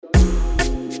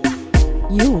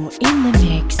You're in the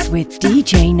mix with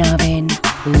DJ Navin,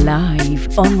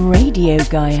 live on Radio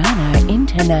Guyana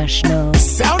International.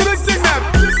 Sound of the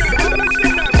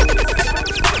signal!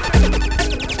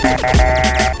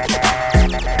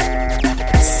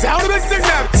 Sound of the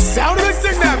signal! Sound of the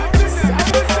signal!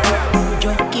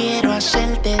 Yo quiero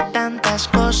hacerte tantas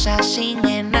cosas sin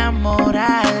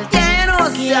enamorarte.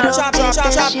 Quiero que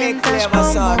te sientas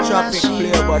cómoda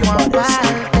sin amarte.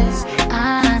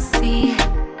 Así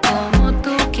como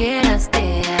tú quieras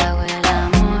te hago el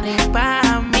amor. Y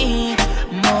para mí,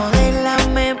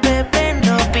 modélame, bebé, en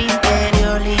ropa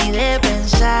interior y de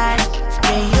pensar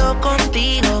que yo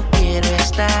contigo quiero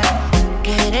estar.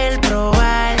 Querer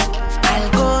probar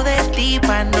algo de ti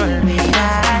para no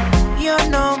olvidar. Yo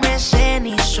no me sé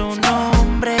ni su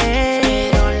nombre,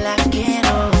 pero la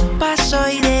quiero. Paso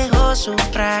y dejo su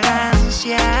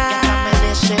fragancia, que me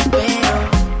desespero.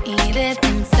 Y de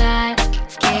pensar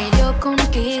que yo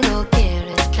contigo quiero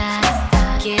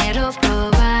estar. Quiero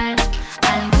probar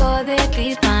algo de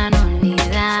ti para no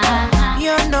olvidar.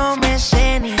 Yo no me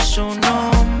sé ni su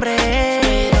nombre,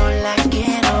 pero la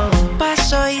quiero.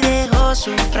 Paso y dejo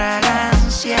su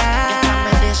fragancia,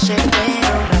 que me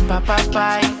desespero.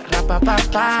 Rapapapay,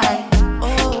 rapapapay, oh,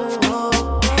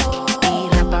 oh, oh.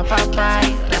 Y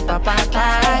rapapapay,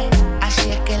 rapapapay, así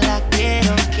es que la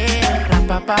quiero, quiero.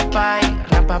 Rapapapay,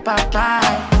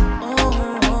 rapapapay, oh,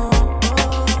 oh,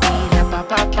 oh. Y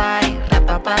rapapapay,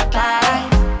 rapapapay,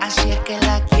 así es que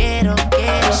la quiero,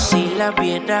 quiero. Si la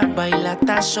viera, baila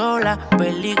está sola,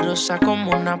 peligrosa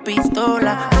como una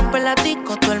pistola. Rompe la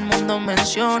disco, todo el mundo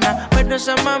menciona, pero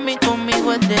esa mami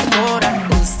conmigo es de hora.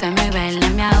 Úsame,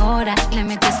 bailame ahora, le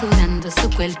mete sudando su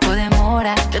cuerpo de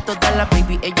mora. De todas las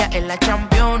baby, ella es la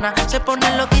campeona. Se pone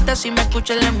loquita si me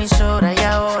escucha en la emisora. Y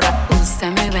ahora,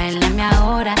 Úsame, bailame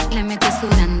ahora, le mete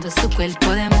sudando su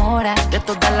cuerpo de mora. de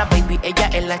todas las baby, ella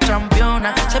es la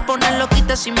campeona. Se pone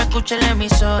loquita si me escucha en la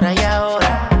emisora. Y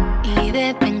ahora, Y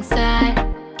de pensar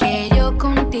que yo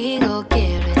contigo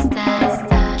quiero estar.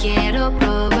 Quiero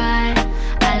probar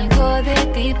algo de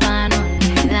ti para no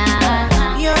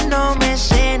olvidar. yo no me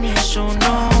sé ni su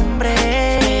nombre,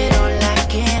 pero la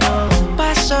quiero.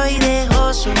 Paso y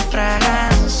dejo su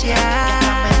fragancia,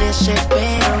 que me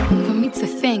desespero. For me to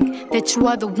think that you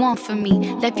are the one for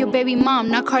me. Left your baby mom,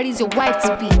 now Cardi's your wife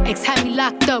to be. Ex had me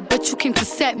locked up, but you came to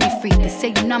set me free. They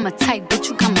say you're not my type, but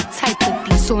you got my type to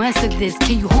be. So answer this,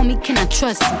 can you hold me, can I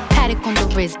trust you? Paddock on the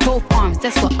wrist, both arms,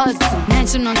 that's what us do.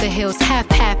 Mansion on the hills,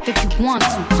 half-half if you want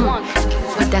to.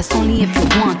 But that's only if you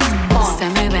want to.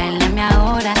 Úsame, bailame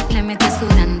ahora, le mete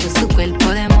sudando su cuerpo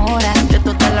de mora. De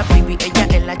todas las baby, ella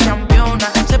es la campeona.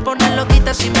 Se pone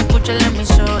loquita si me escucha en la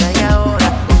emisora. Y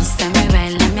ahora, Úsame,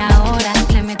 bailame ahora,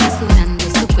 le mete sudando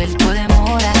su cuerpo de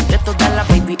mora. de todas las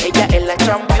baby, ella es la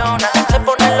campeona. Se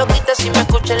pone loquita si me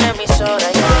escucha en la emisora.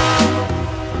 Y ahora,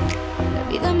 La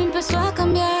vida me empezó a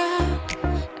cambiar.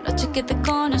 La noche que te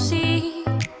conocí,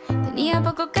 tenía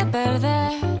poco que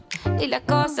perder y la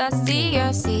cosa sigue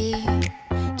así.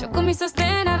 Yo con mi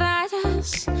sostén a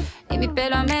rayas y mi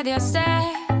pelo a medio hacer.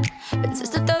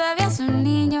 Pensaste todavía es un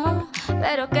niño,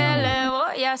 pero ¿qué le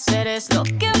voy a hacer? Es lo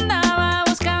que andaba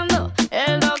buscando,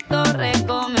 el doctor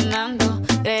recomendando.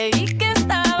 Creí que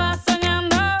estaba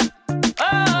soñando,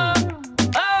 oh,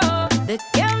 oh, de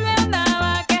que me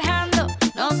andaba quejando.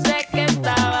 No sé qué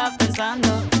estaba pensando.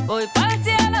 Voy pa'l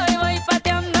cielo y voy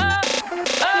pateando,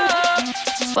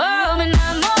 oh, oh, me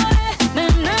enamoré, me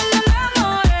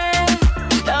enamoré.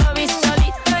 Lo vi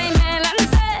solito y me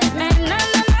lancé, me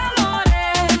enamoré,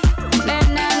 me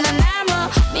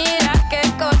enamoré. Mira qué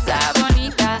cosa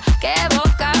bonita, qué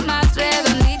boca más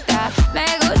redondita. Me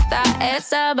gusta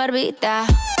esa barbita.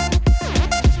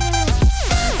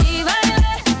 Y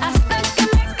bailé hasta que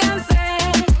me cansé,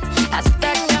 hasta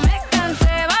que me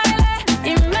cansé. Bailé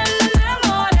y me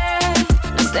enamoré.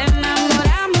 Nos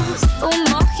enamoramos, un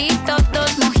mojito,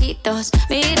 dos mojitos.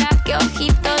 Mira qué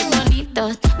ojitos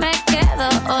bonitos. Me quedo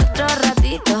otro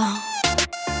ratito.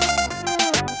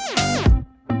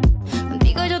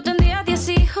 Contigo yo tendría 10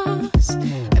 hijos.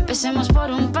 Empecemos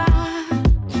por un par.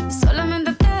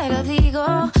 Solamente te lo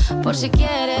digo por si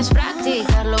quieres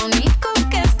practicar. Lo único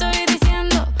que estoy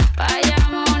diciendo,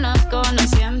 vayámonos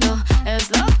conociendo. Es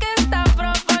lo que está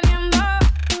proponiendo.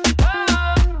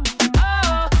 Oh,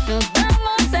 oh, nos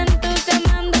vamos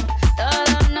entusiasmando.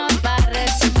 Todo nos va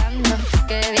recitando.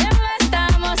 Qué bien lo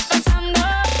estamos pasando.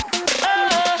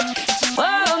 Oh,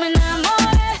 oh, me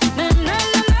enamoré, me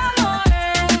enamoré.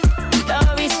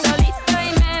 Lo vi solito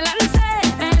y me lancé.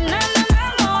 Me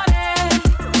enamoré,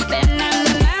 me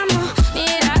enamoramos.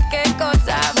 Mira qué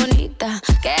cosa bonita,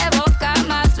 qué bonita.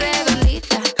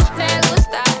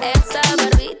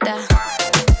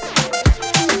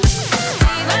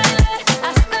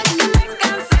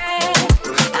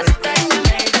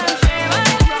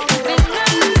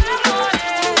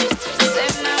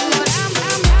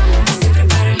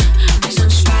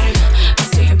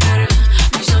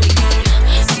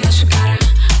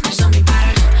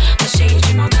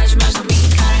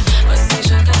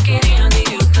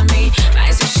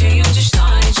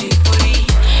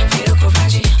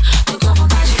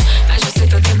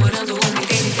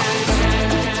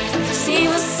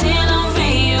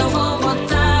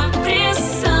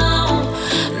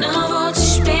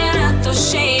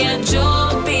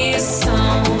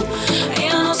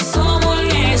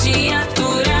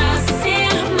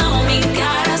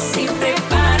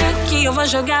 vou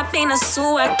jogar bem na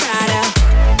sua cara.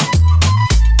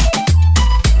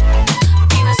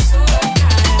 Bem na sua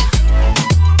cara.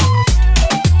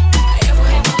 Eu vou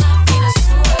rebolar bem na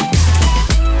sua cara.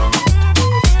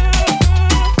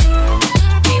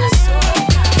 Bem na sua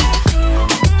cara.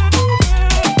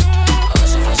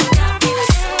 Hoje eu vou jogar bem na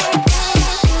sua cara.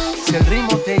 Si el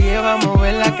ritmo te lleva a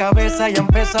mover la cabeza, ya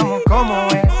empezamos como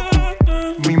es.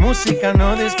 Mi música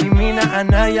no discrimina a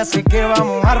nadie, así que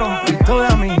vamos a romper.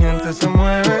 Toda mi gente se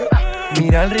mueve,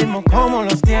 mira el ritmo como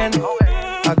los tiene.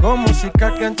 Hago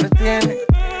música que entretiene.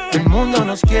 El mundo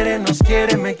nos quiere, me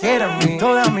quiere a mí.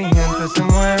 Toda mi gente se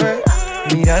mueve,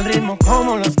 mira el ritmo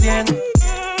como los tiene.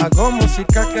 Hago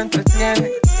música que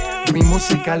entretiene. Mi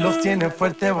música los tiene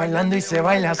fuerte bailando y se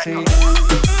baila así.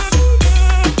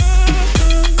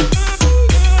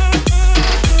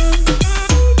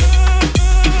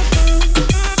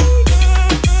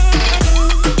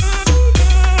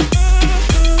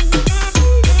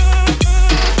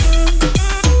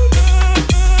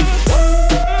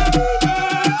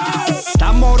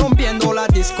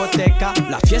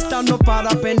 La fiesta no para,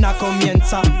 apenas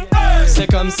comienza. C'est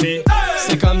comme si,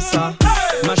 c'est comme ça,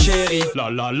 ma chérie. La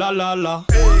la la la la.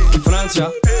 Francia,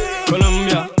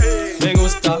 Colombia, me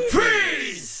gusta.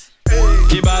 Freeze.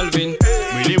 Y Balvin,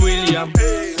 Willy William,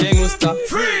 me gusta.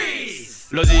 Freeze.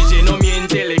 Los DJ no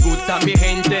mienten, le gusta a mi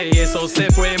gente y eso se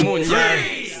fue mundial.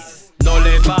 No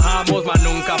le bajamos, mas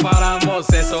nunca paramos,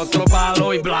 es otro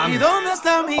palo y blanco. ¿Y dónde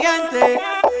está mi gente?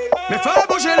 Me fait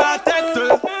bouger la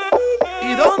tête.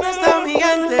 ¿Y dónde está mi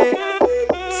gente?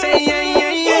 Sí, yeah,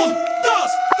 yeah, yeah. 1, 2,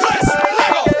 3,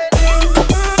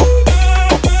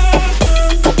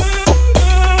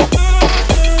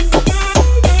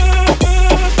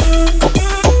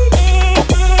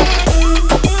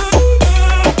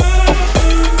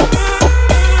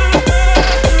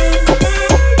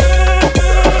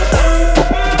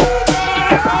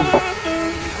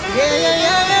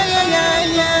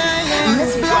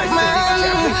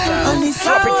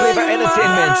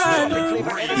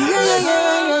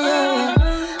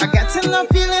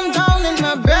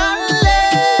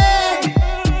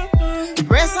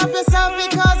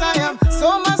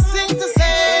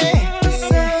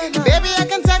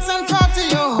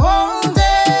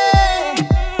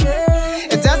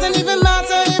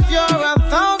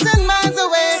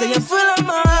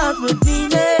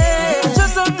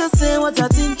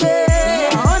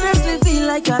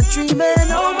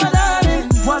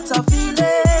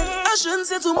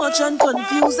 too much and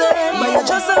confusing, but you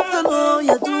just have to know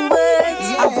you do it.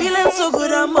 I'm feeling so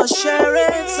good, I must share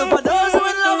it. So for those who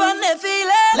in love and they feel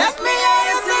it, let me hear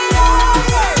you say yeah.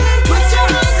 Put your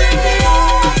hands in the air.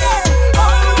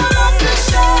 All you want off the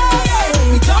share.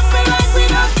 We jumping like we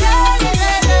don't care,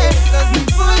 cause we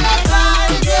full of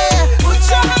vibe, yeah. Put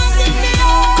your hands in the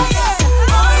air.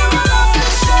 All you want off the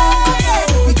share.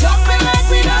 We jumping like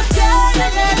we don't care,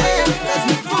 cause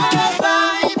we full of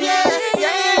vibe, yeah.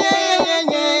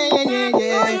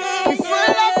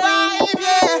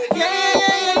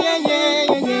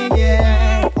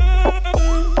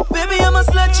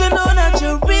 You know that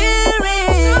you're weary.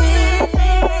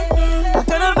 I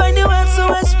cannot find the words to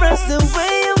express the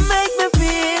way you make me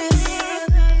feel.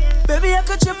 Baby, I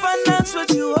could trip and dance with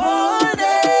you all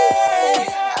day.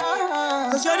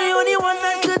 Cause you're the only one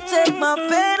that could take my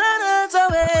pain and hurt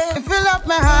away. You fill up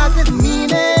my heart with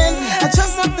meaning. I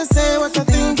just have to say what I'm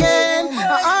thinking.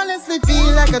 I honestly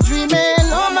feel like I'm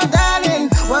dreaming. Oh my darling,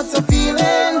 what a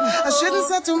feeling. I shouldn't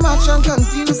say too much and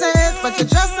confuse it, but you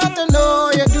just have to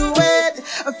know you do it.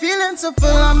 A feeling so full,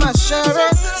 I must share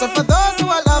it. So for those who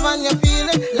are love and you feel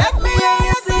it, let me hear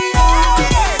you say yeah.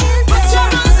 Put your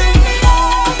hands in the air.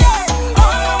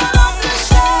 All you want off the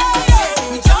share.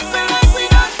 We jumping like we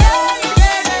don't care,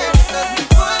 cause we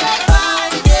full of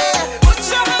vibe, yeah. Put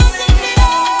your hands in the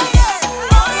air.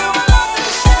 All you want off the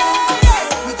share.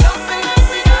 We jumping like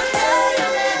we don't care.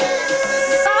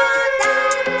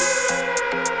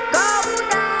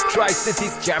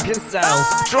 Tri-City's champion sounds.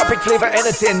 Tropic Flavor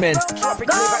Entertainment.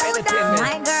 Tropic Flavor Entertainment.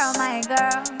 My girl, my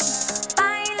girl.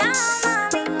 Baila,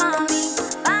 mami, mami.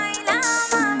 Baila,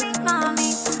 mami, mami.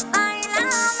 Baila,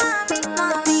 mami,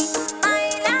 mami.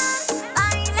 Baila,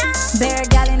 baila. Bear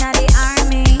gal inna the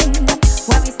army.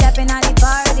 When we step inna the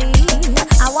party,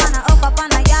 I wanna hook up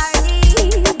on a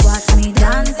yardie. Watch me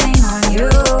dancing on you.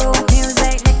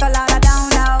 Music, little louder down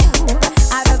low.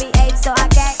 I don't behave, so I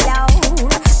get low.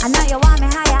 I know you want me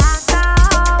higher.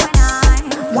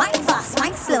 Wine fast,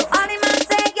 wine slow. All the man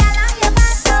say, girl, on your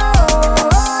back, so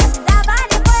that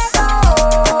body fuego.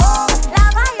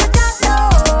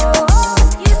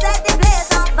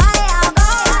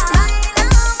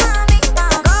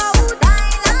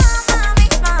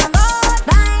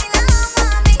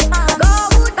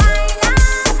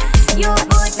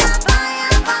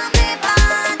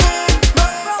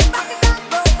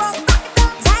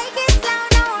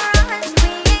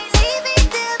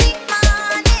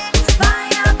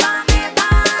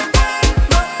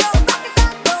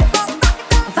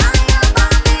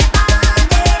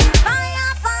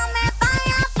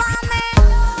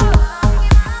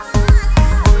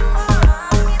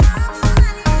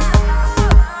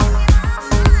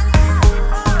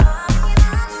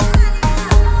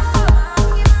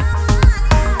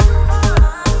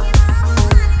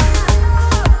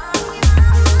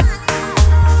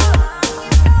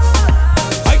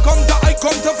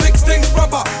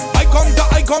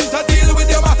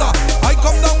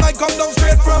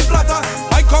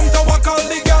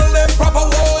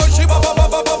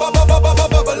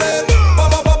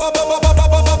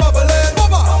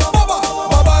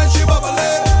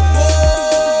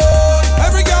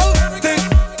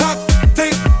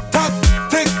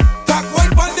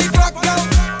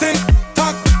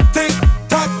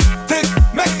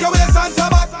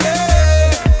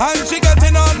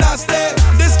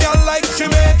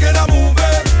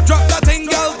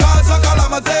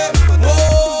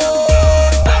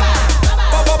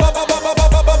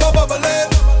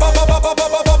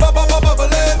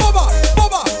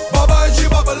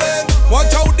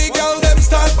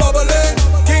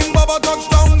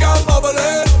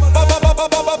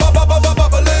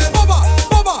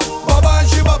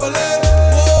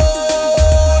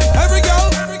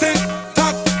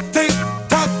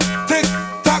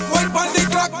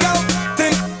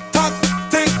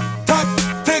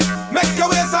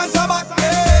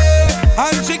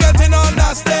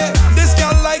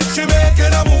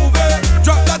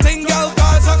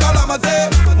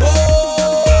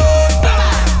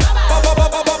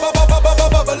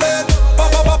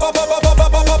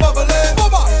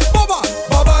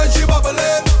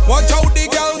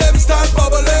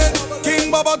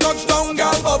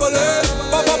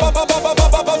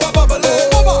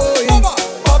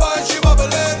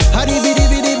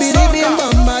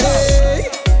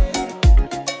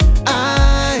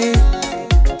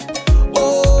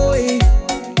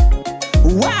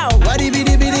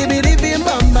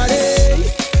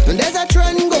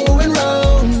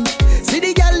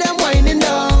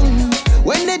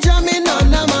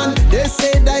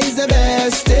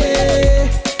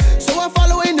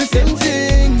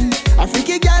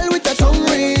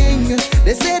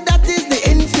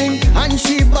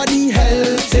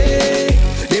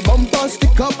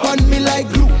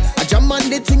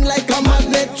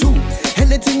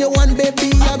 anything you want, baby,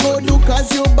 I go do,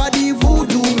 cause your body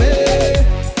voodoo me.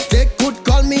 They could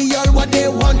call me all what they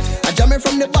want. I jam it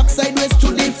from the back sideways to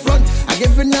the front. I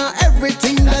give her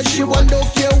everything that she want,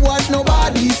 don't care what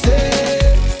nobody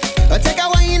say. Take a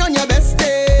wine on your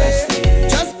bestie,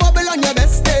 just bubble on your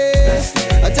bestie.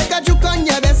 Take a juke on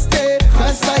your bestie,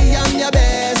 cause I am your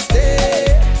bestie.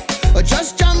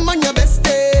 Just jam on your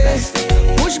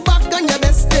bestie, push back on your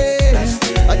bestie.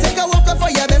 Take a walk for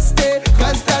your bestie,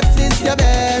 cause that is your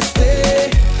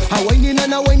bestie. I whining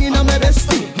and I whining on my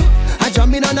bestie. I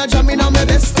jamming and I jamming on my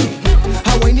bestie.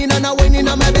 I whining and I whining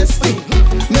on my bestie.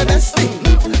 My bestie,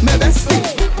 my bestie.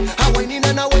 I whining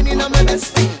and I whining on my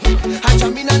bestie. I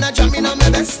jamming and I jamming on my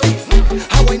bestie.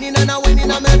 I whining and I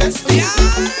whining on my bestie.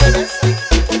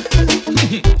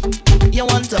 You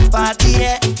want to party,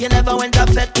 yeah? You never went to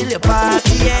fete till you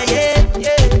party, yeah, yeah,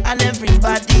 yeah. And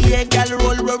everybody, yeah, girl,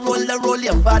 roll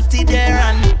your body there,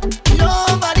 and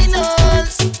nobody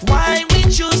knows why we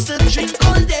choose to drink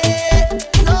all day.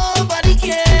 Nobody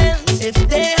cares if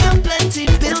they have plenty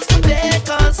bills to pay,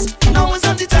 cause now is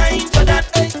not the time for that.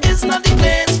 It's not the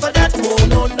place for that. Oh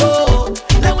no no,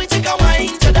 let me take a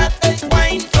wine to that,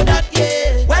 wine for that,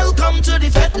 yeah. Welcome to the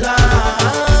fete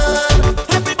land.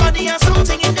 Everybody has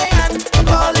something in their hand.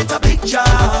 Call it a big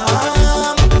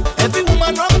jam. Every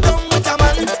woman run down with a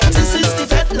man. This is the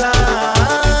fete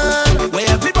land, where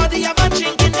everybody have a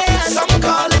drink in their hand. Some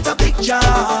call it a big jam.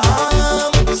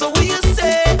 So what you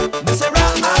say? Me say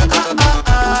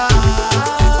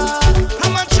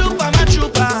I'm a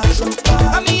trooper.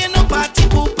 I mean you no party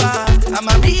pooper. I'm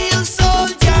a real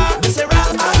soldier. Me say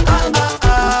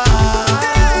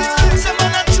say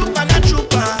man a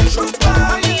trooper. I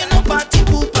mean you no party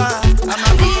pooper. I'm a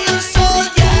real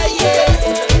soldier, yeah.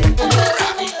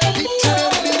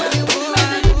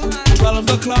 12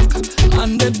 o'clock on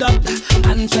the dot.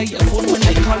 Answer your phone when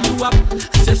I call you up.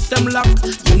 System lock,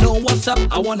 you know what's up.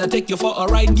 I wanna take you for a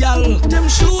ride, gal. Them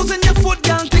shoes in your foot,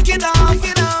 gal, take it off.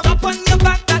 Up on your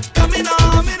back, that coming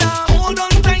off. Hold on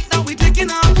tight, now we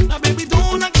taking off. Now baby,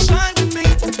 don't act shy with me.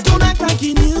 Don't act like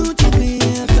you new to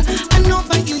this. I know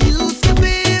that you used to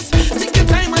this. Take your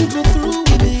time and go through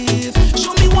with this.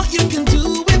 Show me what you can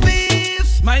do with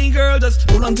this. My girl, just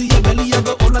hold on to your belly, I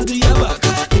go hold on to your back.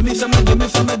 Give me some of that.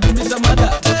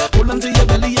 Hold on to your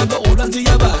belly, I go hold on to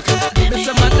your back. Give me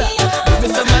some of that.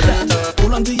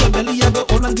 Hold on to your belly, I go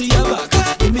hold on to your back.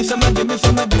 Give me some of that.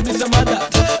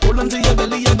 Hold on to your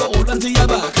belly, I go hold on to your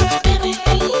back. Baby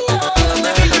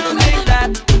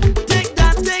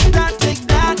girl, take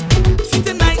that. See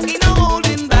tonight ain't no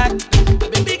holding back.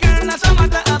 Baby girl, that's a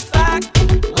matter of fact.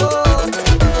 Oh,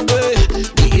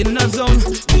 we in the zone,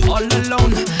 we all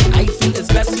alone. I feel it's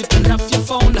best you turn off your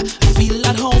phone. Feel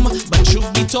at home, but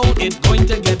truth be told, it's going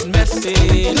to get messy.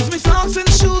 Cause me socks and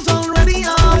shoes already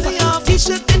off.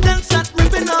 T-shirt the dance that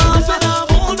ripping off.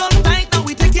 Hold on tight, now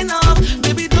we taking off.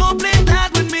 Baby, don't play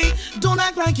that with me. Don't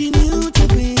act like you new to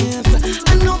this.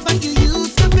 I know that you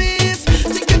used to this.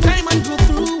 Take your time and go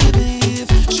through with this.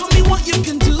 Show me what you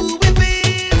can do with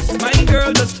this. My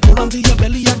girl, just hold on to your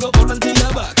belly, I go hold on to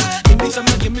your back. Give me some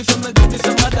of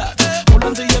that. Hold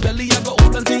on to your belly, I go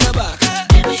hold on to your back.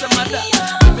 Give me some of that.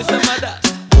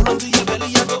 Hold on to your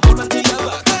belly, I go hold on to your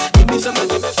back. Give me some of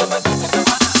that.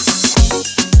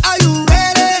 Are you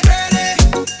ready?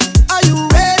 Are you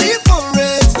ready for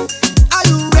it? Are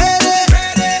you ready?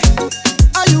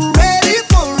 Are you ready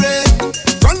for it?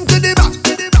 Front to the back.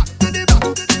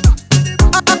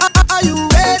 Are you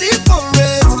ready for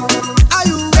it? Are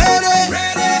you ready?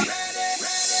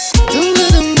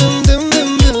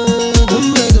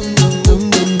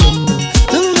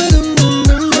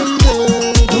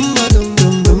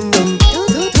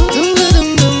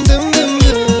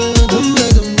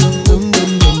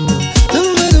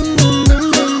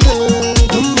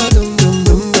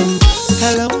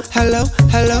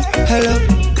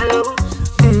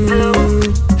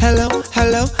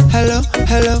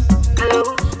 Hello.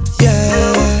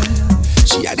 Yeah,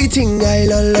 she had the thing I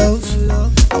love.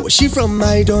 Where she from,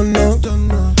 I don't know.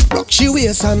 Rock she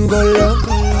waist and go low.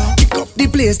 Pick up the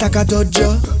place like a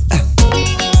dojo.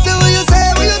 So what you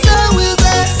say?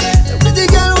 Pretty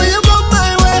girl, when you come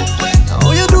my way,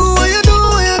 what you do?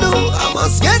 I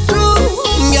must get through.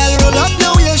 Girl, roll up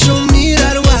now, you show me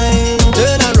that wine.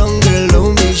 Turn around, girl,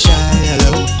 don't be shy.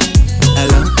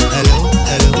 Hello.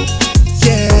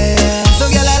 Yeah. So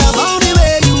girl, I love how the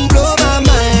way you blow my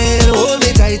mind. Hold me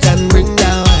tight and bring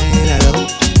that wine. Hello.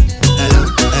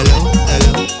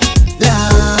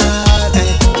 Lord,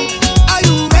 are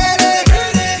you ready?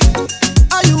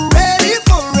 Are you ready?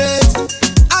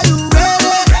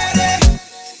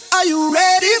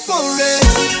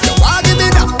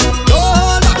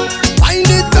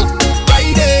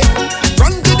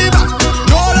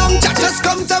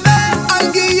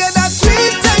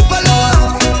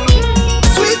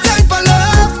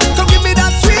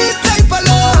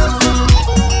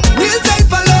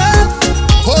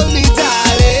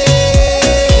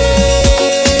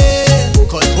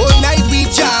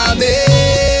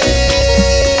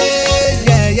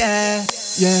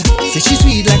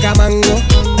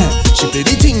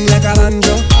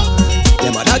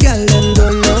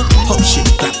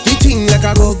 ting like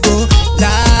a go-go.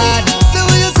 Lad, say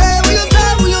what you say, what you say,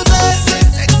 what you say.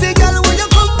 Sexy girl, when you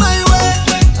come my way.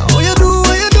 What you do,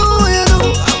 what you do, what you do.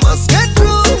 I must get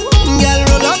through. Girl,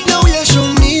 roll up your way, show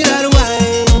me that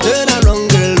wine. Turn around,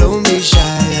 girl, don't be shy.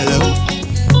 Hello,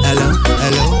 hello,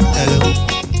 hello, hello.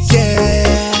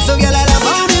 Yeah, so girl, I love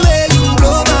all the way you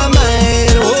blow my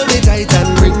mind. Hold me tight and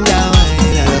bring that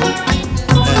wine.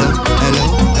 Hello, hello, hello,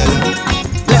 hello.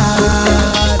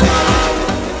 Lad.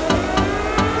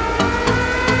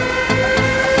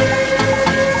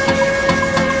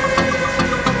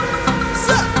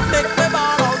 So, make me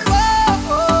ball out.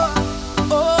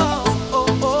 Oh, oh,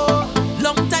 oh, oh.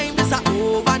 Long time this a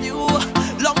overdue.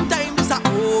 Long time this a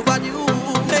overdue.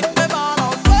 Make me ball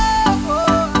out. Oh,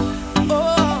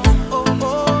 oh, oh,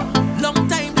 oh. Long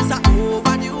time this a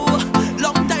overdue.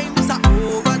 Long time this a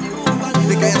overdue.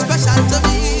 Because you're special to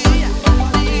me.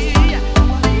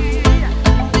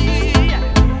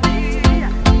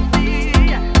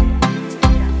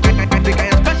 Because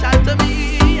you're special to me.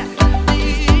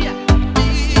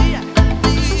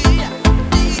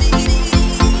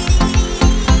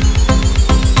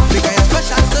 Because you're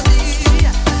special to me,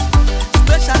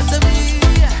 special to me,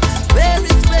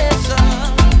 very special,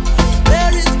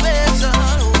 very special.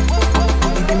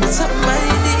 You give me something I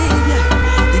need,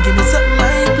 you give me something I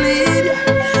plead,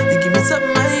 you give me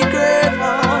something I crave. Oh,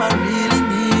 I really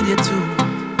need you too.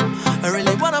 I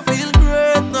really wanna feel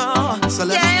great now. So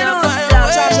let me have my way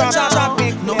now.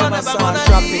 No one ever wanna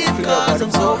leave 'cause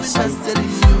I'm so invested in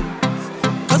you.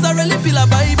 'Cause I really feel a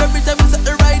vibe every time you set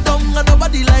the right down. And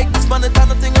nobody like this man, it's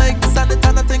nothing like this, and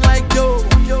it's nothing like you.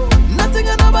 Nothing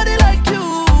and nobody like you.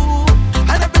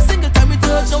 And every single time we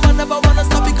touch, no one ever wanna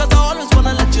stop, because I always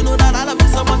wanna let you know that I love you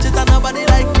so much, it's and nobody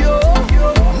like you.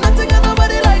 Nothing and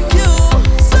nobody like you.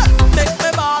 So, make me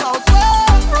ball out. Oh,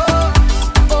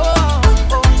 oh,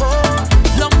 oh, oh.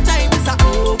 Long time is a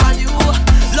overdue.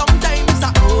 Long time is a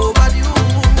overdue.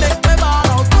 Make me ball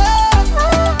out.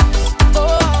 Oh,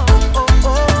 oh,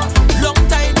 oh. Long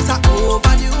time is a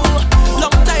overdue.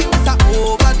 Long time is a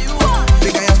overdue.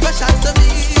 Because you're special to me.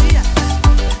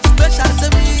 Special to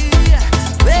me.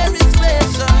 Very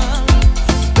special.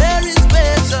 Very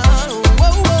special.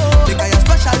 Whoa, whoa. Because you're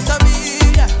special to me.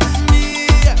 Me.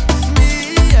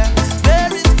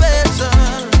 Very special.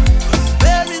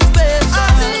 Very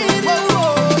special. Whoa,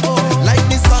 whoa. Like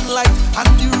the sunlight and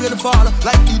the rain fall.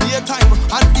 Like the daytime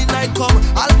and the night come.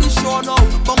 I'll be sure now,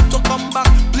 come to come back.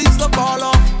 Please don't fall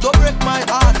off, don't break my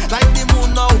heart. Like the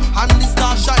moon now and the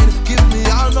star shine. Give me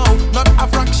all now, not a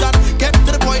fraction. Get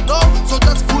to the point now, so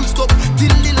just full stop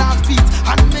till the last beat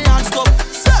and me all stop.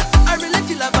 So, I really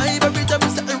feel a vibe every time we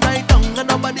set it right down. And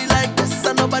nobody like this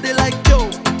and nobody like you.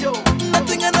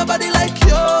 Nothing and nobody like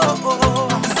you.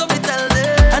 So me tell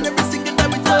them, and every single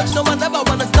time we touch, no one ever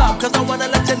wanna stop. 'Cause I wanna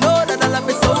let you know that I love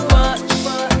you so much.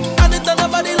 And it's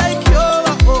nobody like you.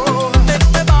 Make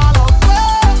me ball out.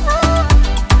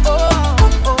 Oh,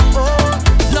 oh, oh.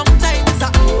 Long time is a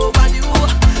overdue.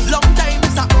 Long time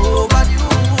is a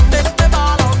overdue. Make me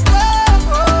ball out. Oh,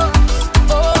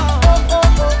 oh, oh,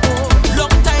 oh.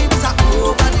 Long time is a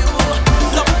overdue.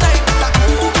 Long time is a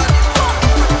overdue.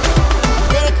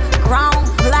 Thick, grown,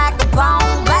 black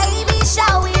bone, baby,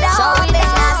 show it all.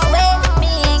 I swear,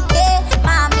 me ain't care.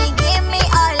 Mommy, give me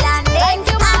all I need.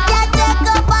 I can take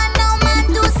up on no man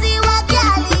to see what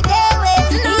girl he dey with.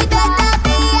 He better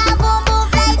be a boom boom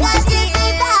fly 'cause she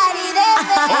see daddy dey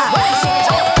with.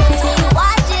 See you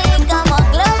watching, come on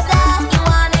closer.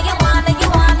 You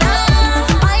wanna.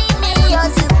 Find me,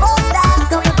 you're supposed to.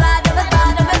 Come me bad.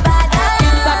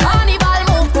 It's a carnival,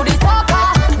 move to the soca.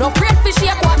 No afraid to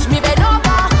shake, watch me bend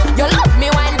over. You love me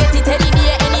when get it any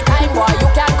day, anytime, boy, you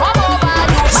can come over.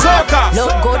 Soca.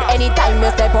 Look good anytime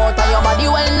you step out and your body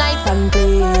well nice and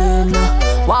clean.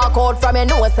 Walk out from your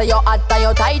nose so you're hot and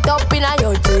you tight up in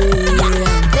your jeans.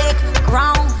 Thick,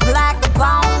 grown, black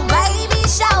bone, baby,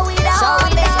 show it all.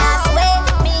 I swear,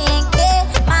 me ain't care.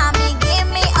 Mommy, give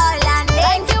me all I need.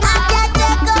 I can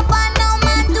take up on no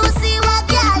man to see what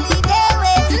girl he dey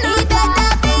with. He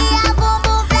better be a boom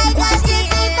boom fly 'cause she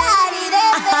see daddy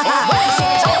dey with.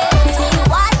 See you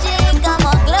watching, come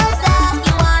on closer.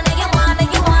 You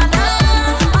wanna.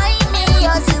 Find me,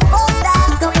 you're supposed to.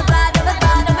 Come me bad.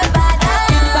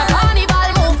 It's a carnival,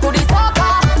 move to the soca.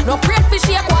 No afraid to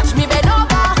shake, watch me bend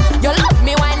over. You love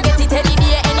me when get it any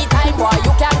day, anytime, boy,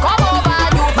 you can come over.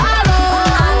 You follow.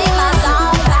 I'm in my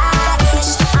zone,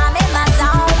 badish. I'm in my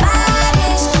zone,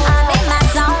 badish. I'm in my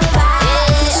zone,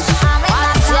 badish. I'm in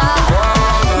my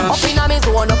zone. Up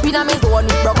inna me zone,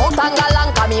 broke out and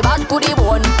galang, come me back to the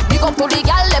bone. Big up to the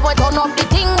gal, let me turn up the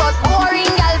thing, but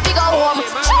boring gal figure home.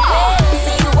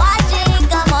 See you watching,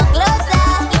 come on closer.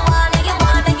 You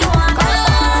wanna.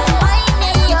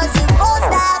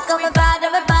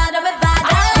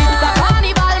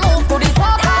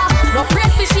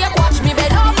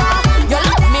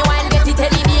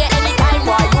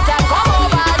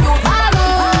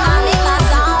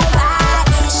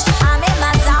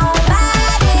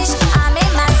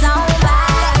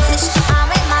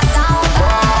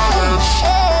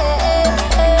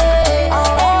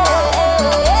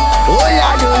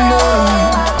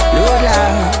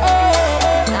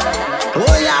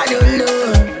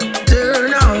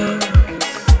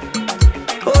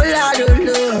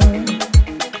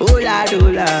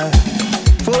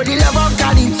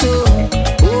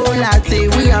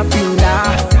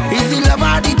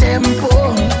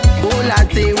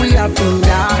 have been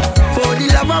there for the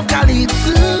love of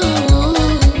Calypso,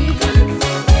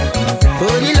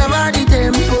 for the love of the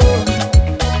tempo.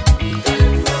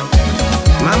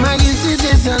 Mama used to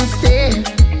say, son, stay.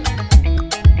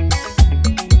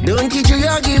 Don't teach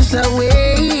your gifts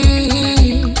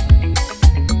away.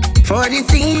 For the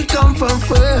thing come from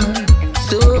far,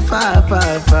 so far,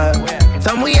 far, far.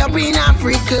 Somewhere up in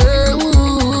Africa.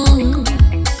 Ooh.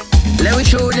 Let me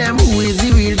show them who is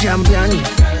the real champion.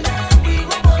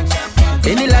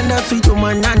 Any land of sweet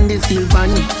woman and the still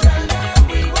bunny.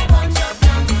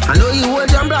 I know you hold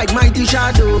them like mighty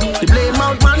shadow. They play him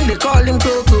out man, they call him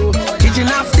Coco. Kitchen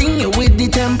half sing with the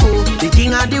tempo. The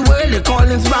king of the world, they call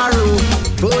him Sparrow.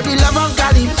 For the love of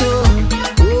Calypso,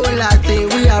 oh latte,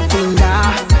 we have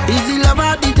Funda. Is the love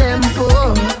of the tempo,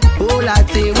 oh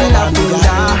latte, we have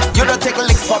Funda. You don't take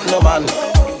licks from no man,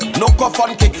 no cuff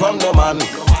and kick from no man.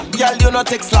 Girl, you don't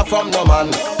take slap from no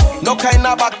man, no kind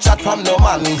of back chat from no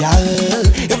man. Girl,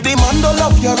 if the man don't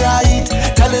love you right,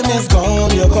 tell him he's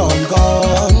gone, you're gone,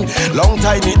 gone. Long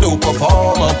time he do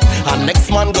perform, and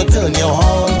next man go turn you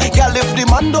on. Girl, if the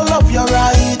man don't love you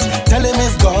right, tell him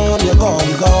he's gone, you're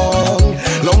gone, gone.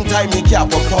 Long time he can't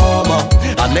perform,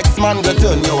 and next man go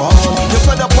turn you on. You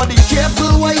fed up body,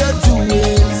 careful what you're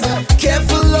doing,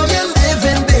 careful how you're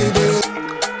living, baby.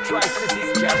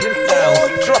 Tri-City's champion sound,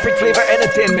 Tropic Flavor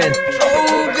Entertainment.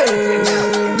 Oh girl,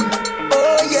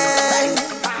 oh yeah.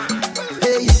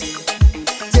 Hey,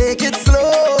 take it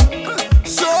slow,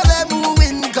 show them who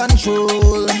in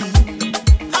control.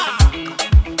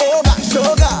 Oh gosh,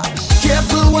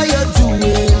 careful what you're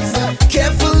doing,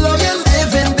 careful how you're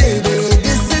living, baby.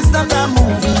 This is not a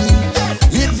movie.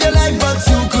 Live your life, but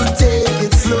you could take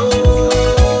it slow.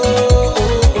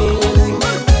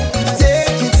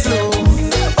 Take it slow.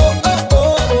 Oh, oh,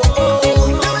 oh, oh, oh.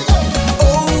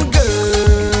 Oh,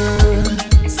 girl,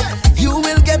 you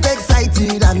will get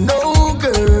excited. I know,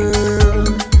 girl.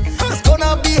 It's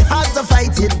gonna be hard to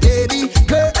fight it, baby.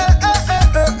 Girl,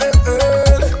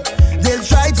 they'll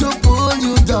try to pull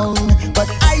you down, but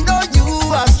I know you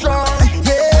are strong.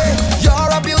 Yeah,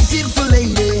 you're a beautiful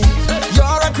lady.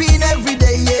 You're a queen every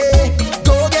day. Yeah,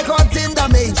 go get caught in the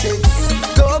matrix.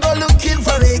 Go looking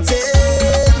for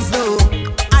ratings. No,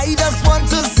 I just want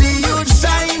to see you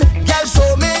shine. Girl,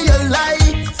 show me your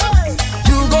light.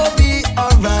 You gon' be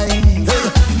alright. Hey,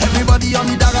 everybody on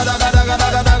the daga daga daga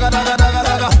daga daga daga daga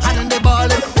daga. And they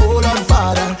ballin', hold on,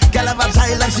 father. Girl have a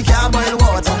child and she can't boil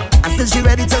water, and still she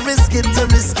ready to risk it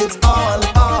all.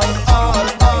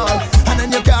 And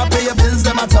then you can't pay your bills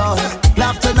them at all.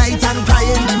 Laugh tonight and cry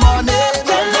in the morning.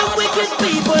 Tell the wicked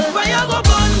people, fire go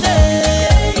burn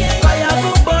them, fire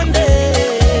go burn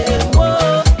them.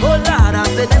 Oh Lord, I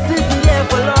say this is the year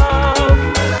for love.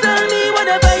 Tell me what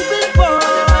they're fighting for,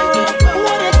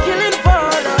 what they're killing for.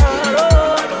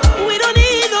 Lord, we don't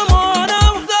need no more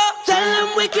now. So tell them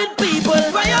wicked people,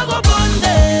 fire go burn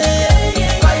them,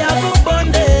 fire go burn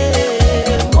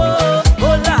them. Oh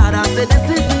Lord, I say this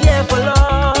is the year for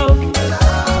love.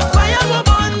 Fire go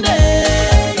burn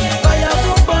them, fire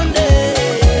go burn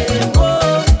them.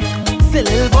 Oh, say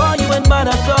little boy, you ain't bad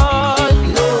at all.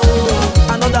 No,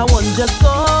 another one just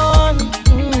gone.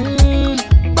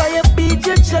 By a beat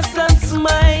your chest and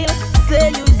smile. Say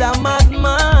you's a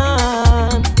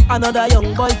madman. Another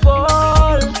young boy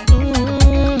fall.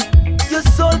 Your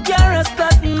soul can't rest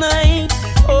at night.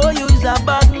 Oh, you's a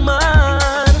bad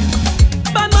man.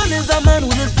 Bad man is a man who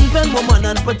will defend woman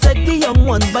and protect the young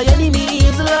ones by any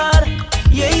means, Lord.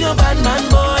 You ain't no bad man,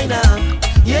 boy, now.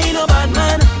 You ain't no bad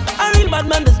man. A real bad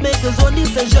man just make his own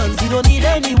decisions. He don't need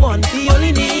anyone, he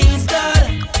only needs God.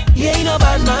 You ain't no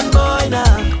bad man, boy,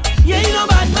 now. You ain't no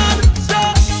bad man. So,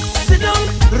 sit down,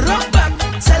 rock back.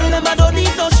 Tell them I don't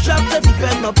need no strap to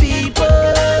defend my people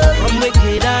from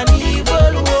wicked and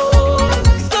evil. Whoa.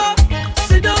 So,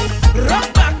 sit down,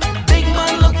 rock back. Big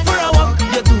man, look for a walk.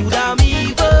 You're too damn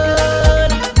evil.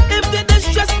 If they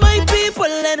distress my people,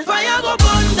 then fire go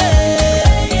burn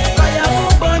them, fire go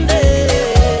burn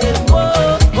them.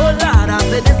 Oh Lord, I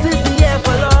say this is the year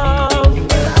for love.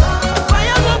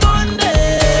 Fire go burn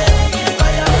them,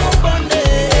 fire go burn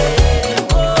them.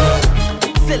 Oh,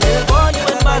 say little boy, you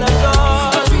ain't bad at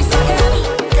all.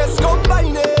 Qu'est-ce qu'on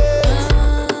baille?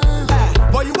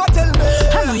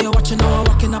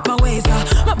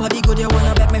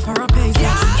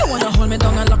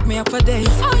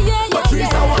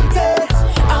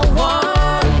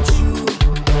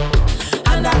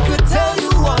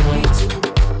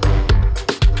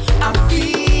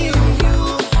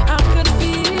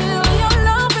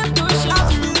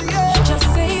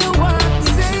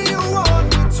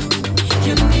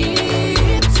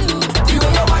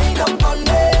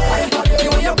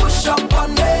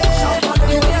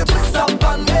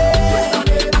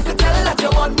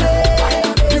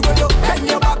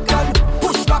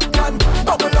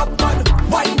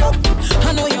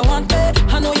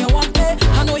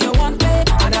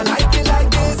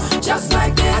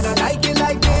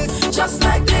 just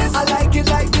like this. I like it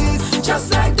like this,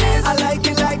 just like this. I like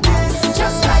it like this,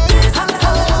 just like this.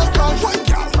 Wine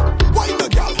girl, wine the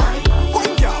girl,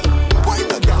 wine girl, wine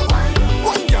the girl,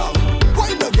 wine girl,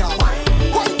 wine the girl,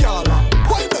 wine girl,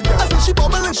 wine the girl. I see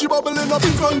she bubbling up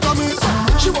in front of me.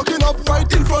 She walking up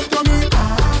right in front of me,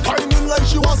 whining like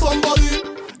she wants somebody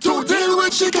to deal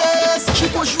with. She case, she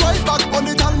push right back on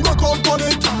it and rock up on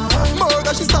it.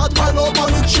 Murder, she start pile up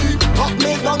on it. She up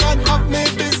me down and up me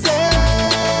busy.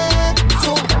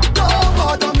 So don't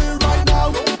bother me right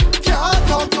now. Can't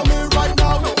talk to me right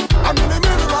now. I'm in the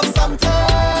middle of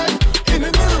something. In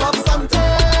the middle of something.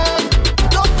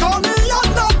 Don't call me on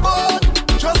the phone.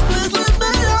 Just please leave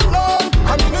me alone.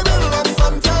 I'm in the middle of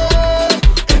something.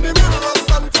 In the middle of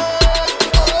something.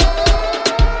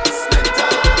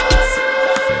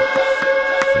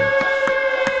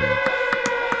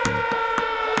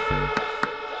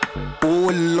 Oh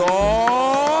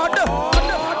Lord.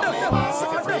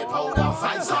 If you're afraid, powder,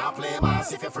 fights are play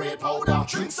mass. If you're afraid, powder,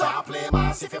 drinks are play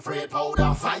mass. If you're afraid,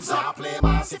 powder, fights are play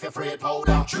mass. If you're afraid,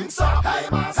 powder, drinks are play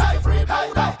mass. If you're afraid,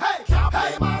 powder, hey, can't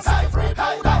play mass. If you're afraid,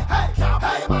 powder, hey, can't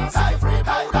play mass. If you're afraid,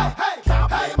 powder, hey, can't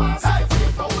play mass. If you're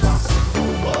afraid, powder.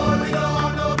 Oh, we don't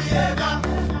have no behavior.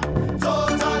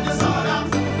 Total disorder.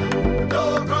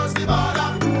 Don't cross the border.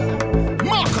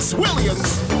 Marcus Williams.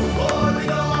 Oh, we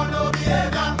don't have no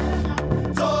behavior.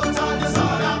 Total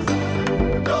disorder.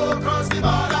 Don't cross the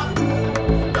border.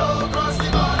 Don't cross the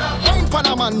border. Ain't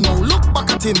Panaman now, look back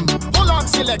at him. Hold on,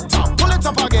 selector, pull it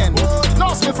up again.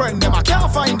 Lost my friend, them I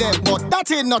can't find them. But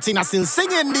that ain't nothing, I still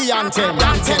singing the anthem.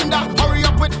 Tender, hurry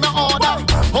up with my order.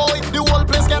 Boy, the whole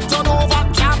place get turned over.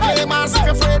 Can't play mass if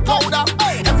you're afraid powder.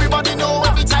 Everybody know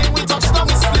every time we touch down,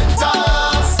 it's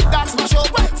splinters. That's my show.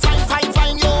 Fine, fine,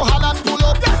 fine, yo, Holland pull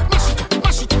up.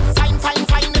 Mash it, fine, fine,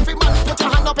 fine. Every man put your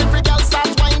hand up, every girl start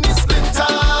whining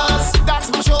splinters. That's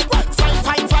my show. Fine,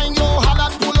 fine, fine, yo,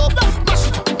 Holland pull up.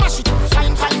 Mash it,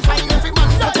 fine, fine, fine. Every man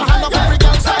put your hand up, every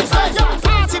girl start whining.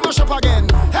 Party mash up again.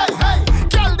 Hey, hey,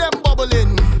 girl them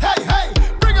bubbling. Hey, hey,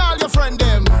 bring all your friend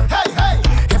them. Hey, hey,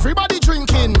 everybody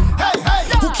drinking. Hey, hey,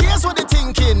 who cares what they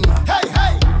thinking? Hey,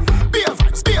 hey, beer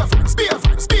vibes, beer vibes, beer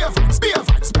vibes, beer vibes, beer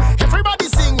vibes. Everybody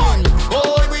singing.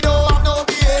 Oh, we don't have no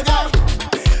behavior.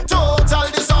 Total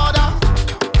disorder.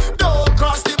 Don't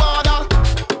cross the border.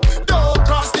 Don't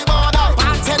cross the border.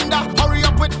 Bartender, hurry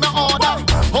up with my order.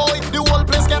 Oh, the whole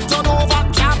place get turned over.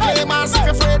 Can't play mass if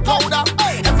you're afraid powder.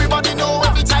 Everybody know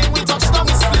every time we touch down,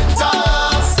 it's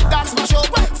splinters. That's my show.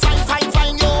 Fine, fine,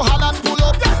 fine, yo, Holland pull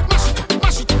up.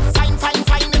 Mash it, fine, fine,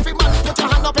 fine. Every man put your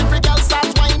hand up, every girl start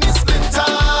whining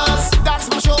splinters. That's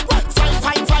my show. Fine,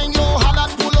 fine, fine, yo,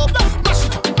 Holland pull up.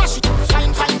 Mash it,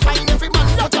 fine, fine, fine. Every man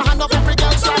put your hand up, every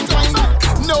girl start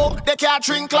whining. No, they can't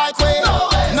drink like we.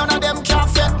 None of them can't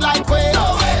fit like we.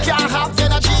 Can't have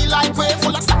energy like we.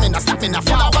 Full of stamina,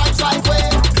 full of vibes like we.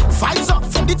 Vibes up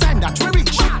from the time that we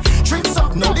reach. Drinks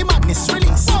up, now the madness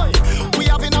release. We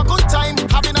having a good time,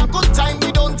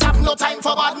 we don't have no time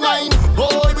for bad mind.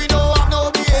 Boy, we don't have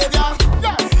no behavior.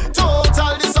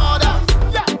 Total disorder.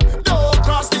 Don't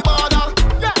cross the border.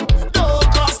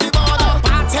 Don't cross the border.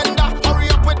 Bartender, hurry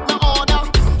up with my order.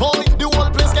 Boy, the whole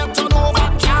place get turned over.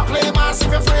 Can't play mass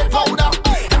if you're afraid powder.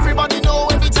 Everybody know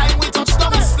every time we touch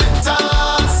down, it's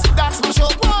splinters. That's my show.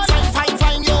 Fine, fine,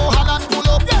 fine, yo, Holland pull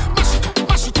up.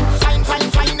 Mash it, fine, fine,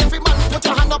 fine. Every man put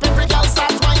your hand up, every girl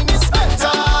start whining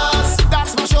splinters.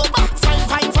 That's my show. Fine,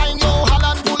 fine, fine, yo,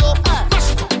 Holland pull up.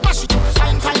 Mash it,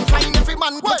 fine, fine, fine. Every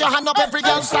man put your hand up, every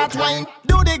girl start whining.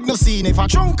 Do dig no scene if I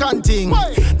drunk and ting.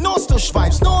 No stush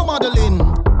vibes, no modeling.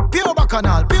 Pure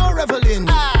bacchanal, pure reveling.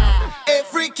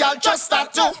 Every girl just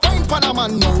start to wine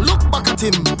Panaman now, look back at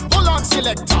him. Hold on,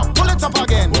 selector, pull it up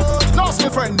again. Lost my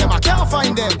friend, them I can't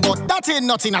find them. But that ain't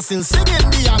nothing, I still singing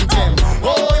the anthem.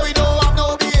 Oh, we don't have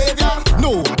no behavior.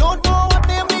 No, I don't know what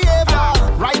name behavior.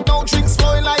 Right now, drinks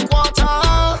flowing like water.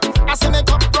 I send it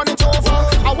up, run it over.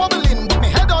 I wobbling, but my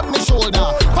head on my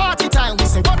shoulder. Party time, we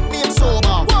say what name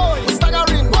sober. We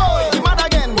staggering, we mad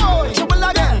again, trouble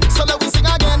again. So let we sing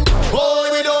again. Oh,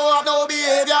 we don't have no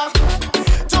behavior.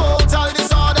 Total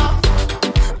disorder.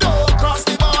 Don't cross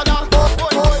the border.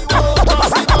 Don't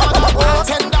cross the border.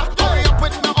 Tender, hurry up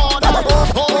with my order.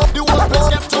 Oh, the whole place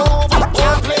get turned over.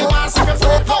 Can't play mass if you're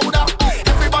afraid powder.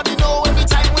 Everybody know every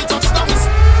time we touch down, it's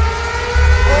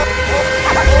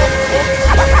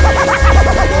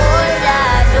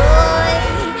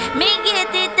Me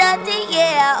get it dirty,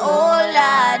 yeah, all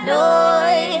I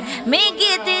do. Me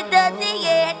get it dirty,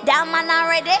 yeah. That man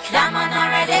already, that man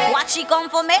already. Watch she come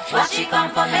for me, watch she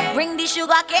come for me. Bring the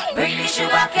sugar cane, bring the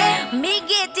sugar cane. Me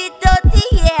get it dirty,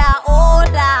 yeah, all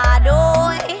I do.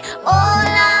 All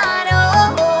I do,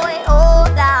 all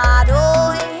I do,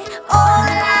 all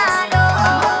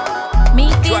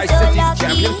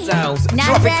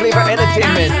Tropic Flavor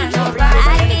Entertainment.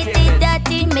 I get it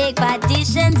dirty, make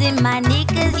partitions in my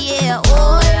knickers, yeah.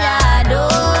 Oh, Lord,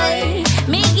 oh.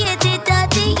 Me get it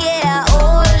dirty, yeah.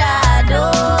 Oh, Lord,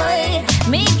 oh.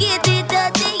 Me get it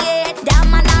dirty, yeah. That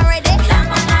man already,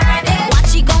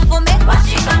 Watch she come for me,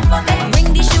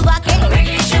 Bring the sugar cane,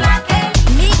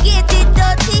 Me get it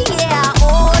dirty, yeah.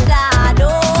 Oh, Lord, oh.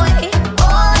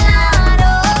 Oh, Lord, oh.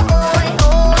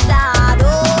 Oh, Lord,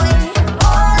 oh.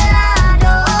 Oh, Lord,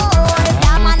 oh.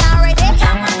 That man already,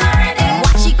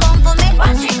 Watch she come for me,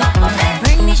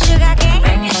 Bring the sugar cane,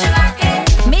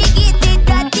 Me get it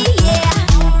dirty, yeah.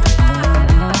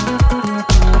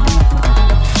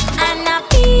 And I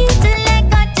feel to let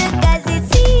go to, 'cause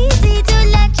it's easy to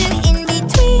let you in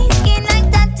between skin like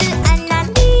that too. And I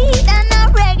need an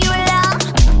irregular.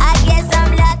 I guess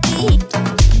I'm lucky.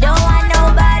 Don't want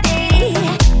nobody,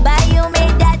 but you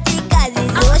made that tea 'cause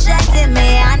it's ocean to me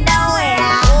underwear.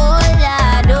 Oh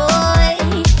Lord, oh,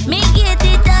 me get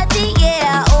it dirty,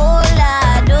 yeah. Oh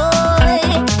Lord, oh,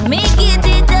 me get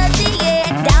it dirty, yeah.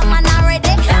 That man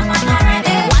already,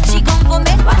 Watch she come for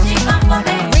me,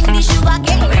 Bring the sugar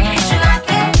cane,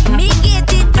 Me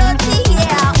get it dirty,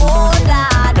 yeah. Oh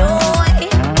Lord, oh,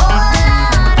 oh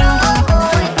Lord, oh,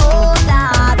 oh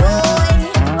Lord, oh,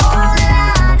 oh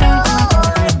Lord, oh.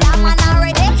 That man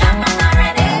already,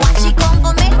 Watch she come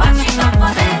for me,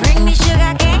 Bring the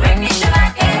sugar cane,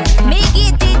 Me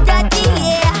get it dirty,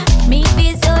 yeah. Me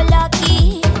feel so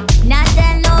lucky, not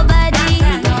tell nobody.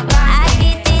 I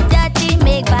get it dirty,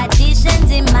 make partitions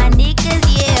in my knickers,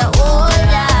 yeah. Oh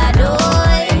Lord, oh,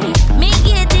 me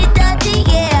get it dirty,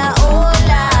 yeah. Oh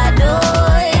Lord, oh,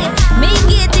 me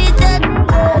get it dirty.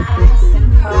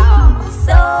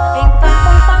 So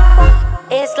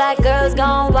it's like girls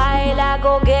gone wild. I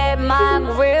go get my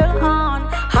grill on.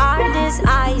 Hard as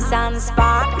ice and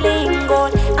sparkling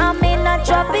gold. I'm in a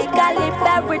tropical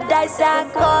paradise I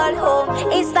call home.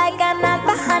 It's like an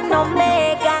alpha and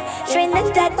omega,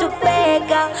 Trinidad to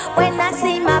Tobago. When I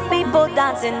see my people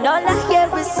dancing, all I hear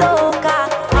is soca.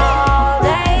 All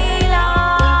day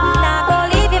long, not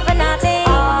gonna leave you for nothing.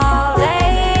 All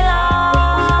day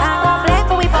long, I'm gonna play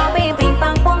for we pumping, ping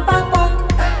pong pong pong pong,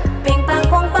 ping pong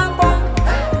pong pong pong.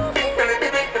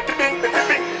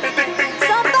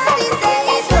 Somebody say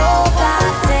soca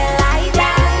till I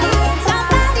die.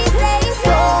 Somebody say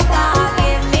soca,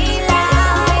 give me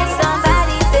life.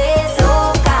 Somebody say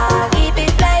soca, keep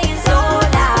it playing so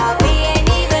loud. We ain't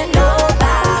even know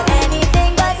about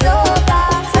anything but soca,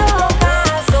 soca,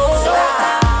 soca.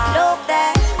 Look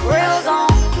that grills on,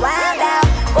 wild out,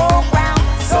 go round.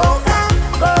 Soca,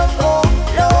 girls go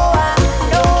lower,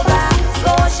 Nova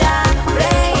Scotia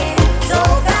playing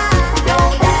soca. Know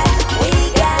that we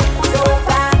got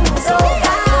soca,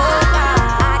 soca.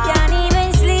 I can't even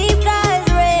sleep 'cause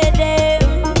rhythm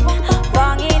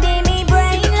banging in me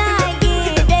brain like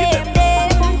it them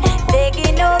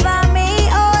taking over me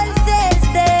whole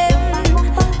system.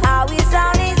 How we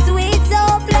sounding sweet, so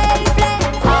play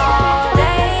all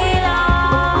day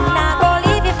long. Not gonna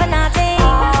leave you for nothing.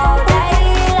 All day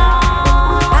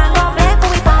long, I'm gonna play for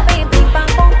we pumping, ping pong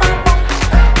pong pong pong,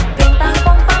 ping pong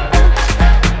pong pong pong,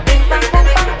 ping pong pong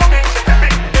pong pong,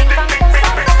 ping pong pong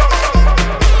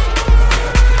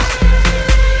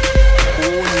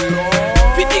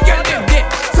Fit the girl them there,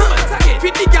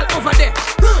 fit the girl over there.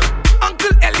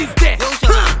 Uncle Ellie's there,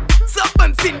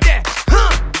 servants in there.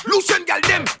 Lucian girl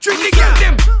them, Trini girl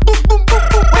them. Boom boom boom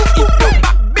boom. Well, if you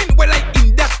back bend, well I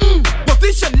in that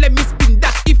position, let me spin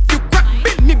that. If you crack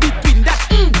bend me between that,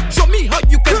 show me how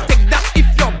you can take that. If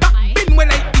your back bend,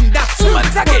 well I in that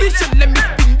position, let me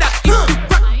spin that. If you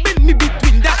crack bend me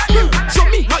between that, show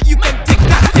me how you can take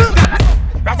that.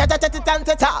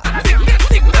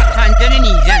 Hands on the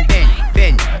knees and bend.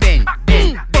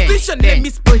 Position, let me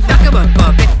spin that.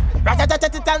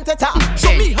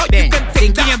 Show me how you can take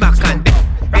Think in your back and bend.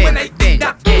 Hands on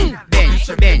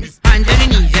the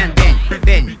knees and bend.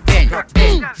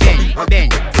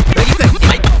 Ready for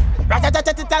fight.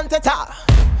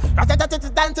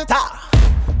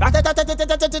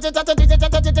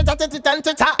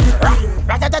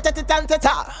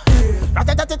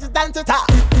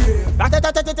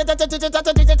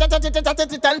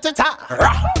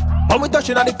 When we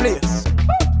touching on the place,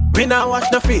 we now wash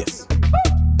the face.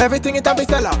 Everything it have be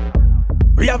sell out.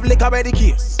 We have liquor by the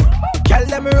case. Girl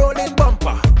them rolling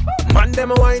bumper, man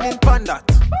them whining pan that.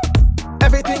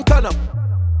 Everything turn up,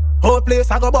 whole place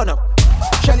I go burn up.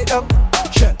 Shell it down,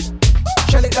 shell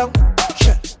it down,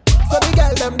 shell. So the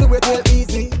girl them do it real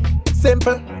easy,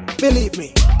 simple, believe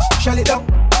me. Shell it down,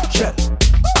 shell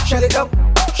it down,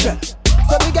 shell.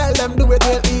 So the girl them do it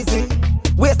real easy,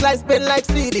 waistline spin like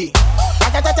CD.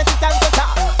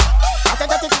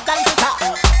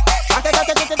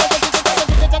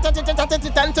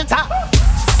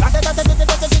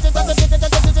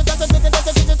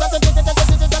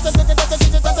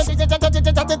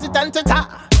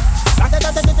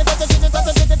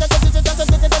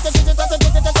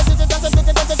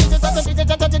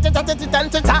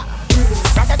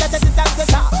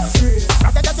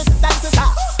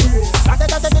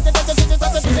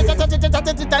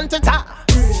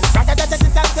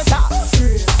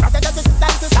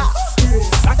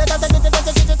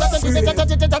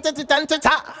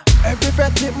 Every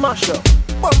fret it mash up,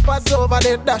 bumpers over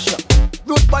the dash up.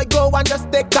 Root boy go and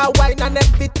just take a wine and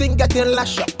everything getting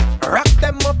lash up. Rock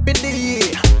them up in the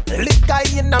air, liquor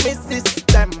in my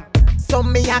system. So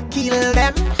me a kill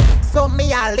them, so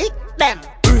me a lick them.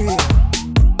 Breathe,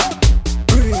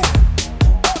 breathe,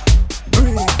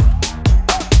 breathe,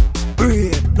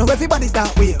 breathe. Now everybody's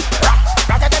that way.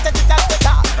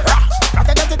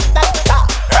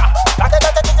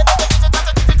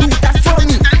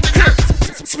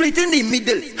 Split in the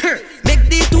middle, make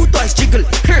the two toys jiggle.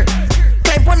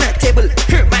 Climb on a table,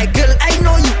 my girl, I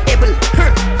know you able.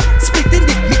 Split in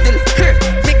the middle,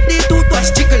 make the two toys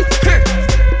jiggle.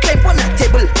 Climb on a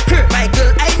table, my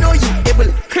girl, I know you able.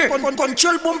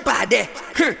 Control bumper there,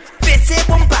 face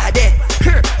bumper there.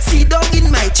 Sit down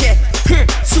in my chair,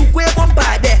 sukwe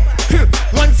bumper there.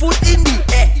 1 foot in the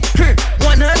air,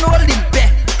 1 hand holding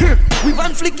bear. With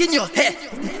 1 flick in your hair,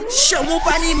 show up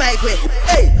on my way.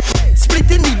 Hey.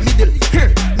 Split in the middle,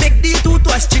 make the two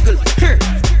toys jiggle.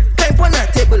 Climb on a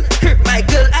table, my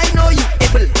girl, I know you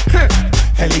able.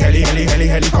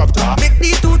 Helicopter. Make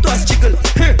the two toys jiggle.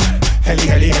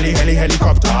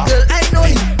 Helicopter. Girl, I know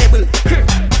you able.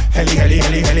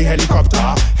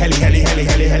 Helicopter.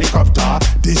 Helicopter.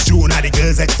 This tune are the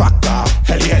girls X Factor.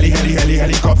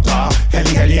 Helicopter.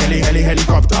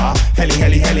 Helicopter.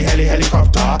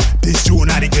 Helicopter. This tune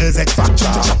are the girls X Factor.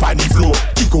 Chop on the floor,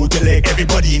 kick out your leg.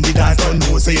 Everybody in the dance don't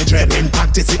know, so you dread.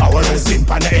 Impact is the hour, spin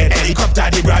pan the head. Helicopter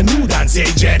the brand new dance,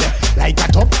 say dread. Like a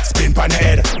top, spin pan the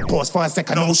head. Pause for a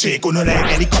second, no shake on the leg.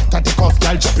 Helicopter take off,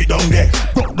 y'all chop it down there.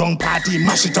 Broke down party,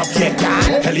 mash it up, yeah, y'all.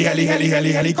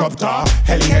 Helicopter.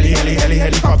 Helicopter.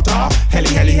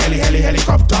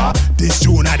 Helicopter. This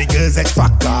tune are the girls X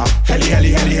Factor.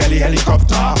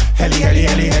 Helicopter.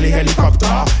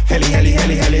 Helicopter.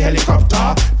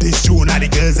 Helicopter. This tune are the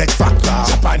girls X Factor.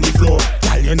 Jump on the floor,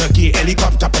 y'all you know key.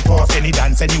 Helicopter pop off any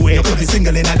dance anyway. You could be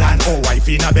single in a dance, or wife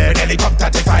in a bed. Helicopter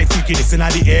take 5 freakiness in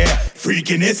the air.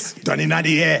 Freakiness done in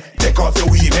the air. Take off your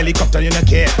weave, helicopter you no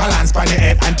care. Balance pan your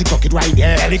head, anti-cock it right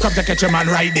there. Helicopter catch your man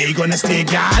right there, you gonna stay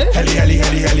gal.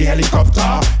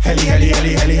 Helicopter. Helicopter.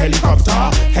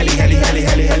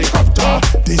 Helicopter.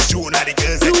 This tune are the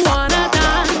girls X Factor.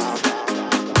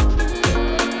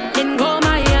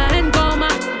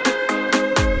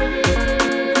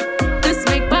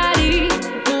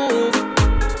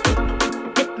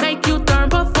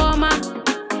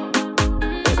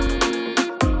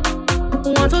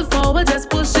 Just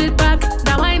push it back.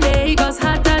 Now I make us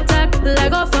heart attack.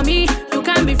 Leg off for me, you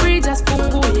can be free. Just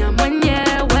fungu ya manye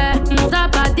we. Move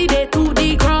that body day to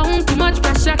the ground. Too much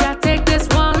pressure, can't take this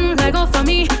one. Leg off for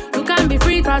me, you can be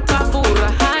free. Trata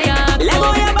fura higher. Let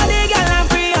go your body, girl, and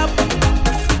free up.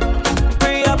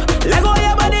 Free up. Let go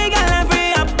your body, girl, and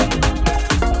free up.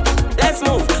 Let's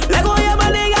move. Let go your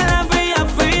body, girl, and free up.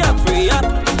 Free up, free up.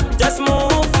 Just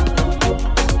move.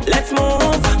 Let's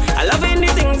move. I love any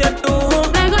things you do.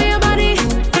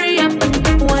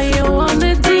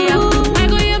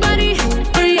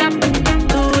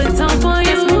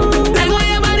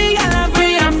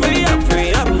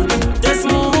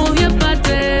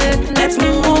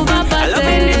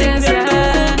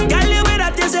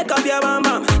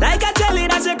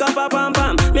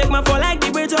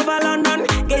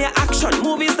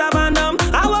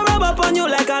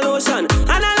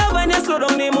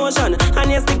 And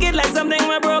you stick it like something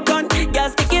we're broken. Girl,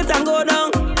 stick it and go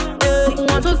down.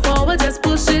 Want to forward, just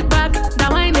push it back.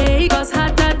 Now I make us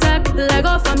heart attack. Leg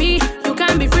off for me, you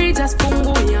can be free. Just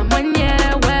fungu ya manye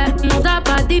we. Move that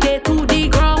body day to the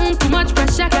ground. Too much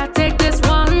pressure, can't take this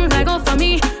one. Leg off for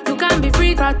me, you can be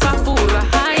free. Trata fura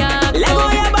higher. Let go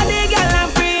your body, girl,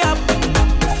 and free up.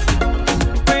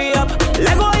 Free up.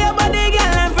 Let go your body,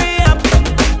 girl, and free up.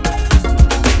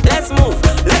 Let's move.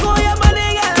 Let go your body,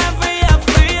 girl, and free up.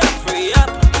 Free up, free up.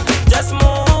 Just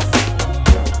move.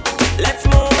 Let's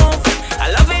move. I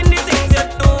love any things you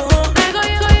do. Let go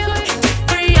your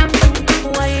free up.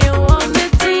 What you want me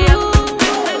to do?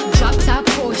 Drop top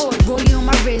Porsche, rollie on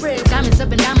my wrist, diamonds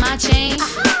up and down my chain.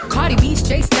 Cardi B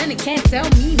straight stunning, can't tell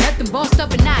me nothing. Bossed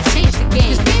up and I changed the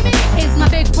game. It's my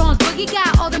big bronze boogie,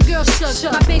 got all them girls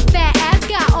shook. My big fat ass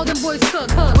got all them boys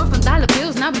cooked. We're from dollar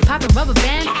bills, now we popping rubber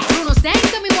bands. Bruno sang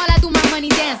to me while I do my money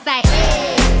dance like,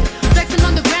 hey. Flexing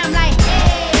on the ground like,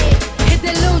 hey. Hit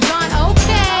that Lil Jon,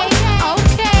 okay.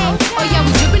 Oh yeah,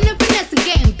 we dripping the finesse and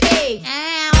getting paid.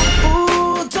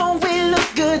 Ooh, don't we look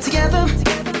good together?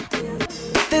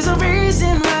 There's a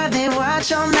reason why they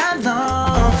watch all night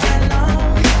long.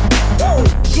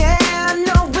 Yeah, I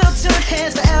know we'll turn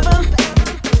heads forever.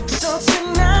 So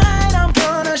tonight I'm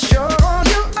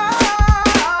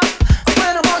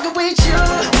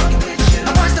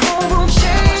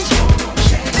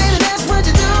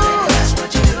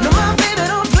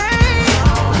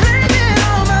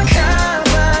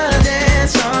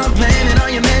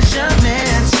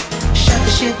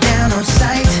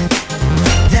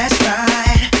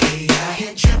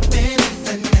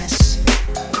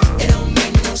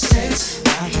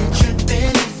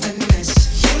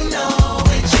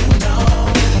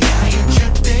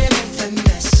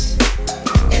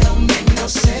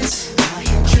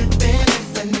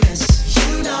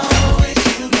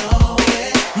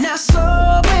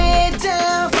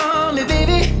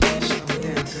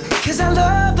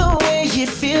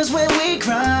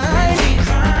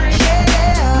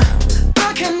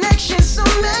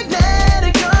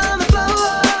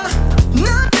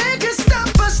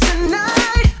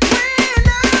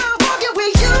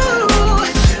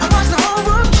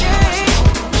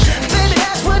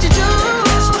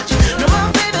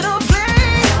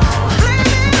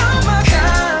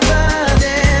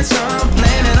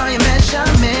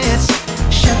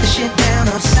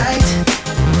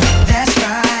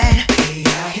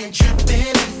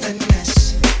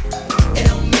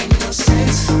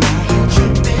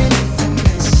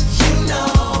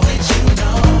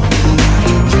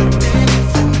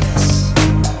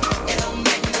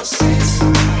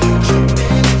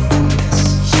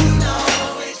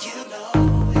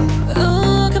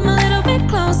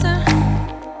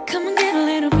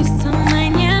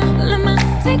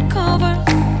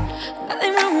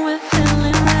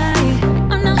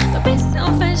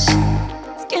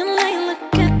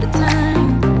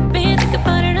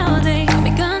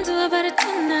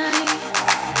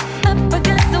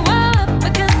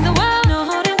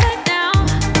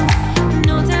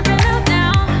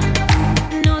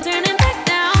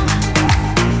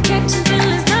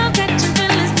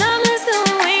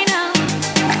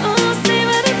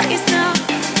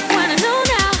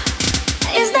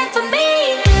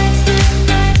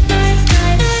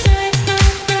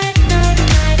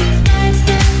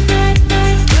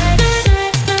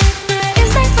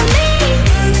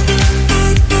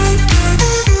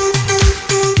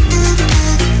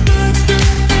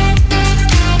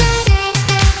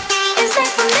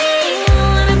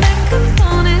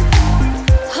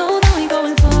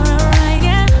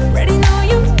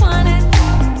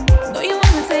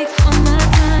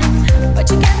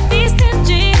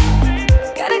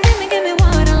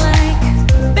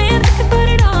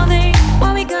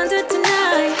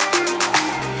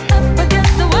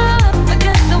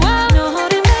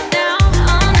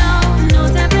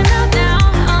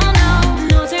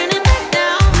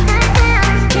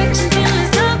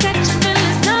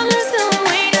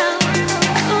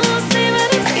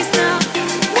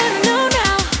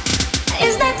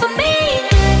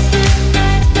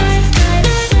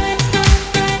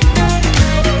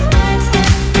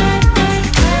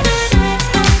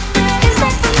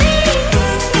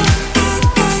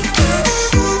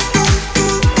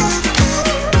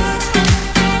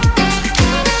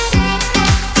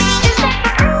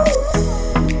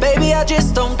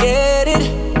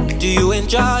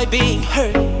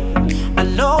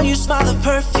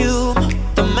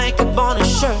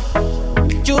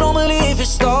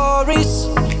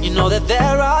that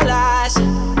there are lies.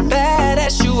 Bad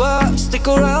as you are, stick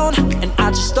around, and I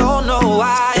just don't know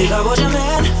why. If I was your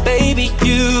man, baby,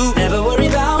 you never worry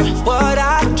about what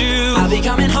I do. I'll be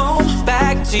coming home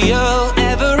back to you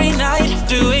every night,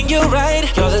 doing you right.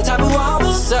 You're the type of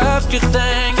woman serve good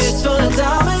things. Fist full of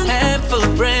diamonds, handful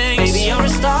of rings. Baby, you're a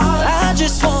star. I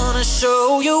just wanna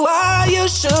show you why you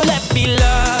should let me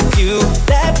love you.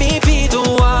 Let me be the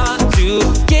one to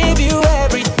give you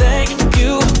everything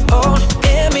you own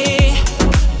in me.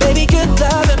 Baby, good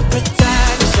love and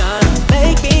protection.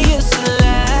 Make me your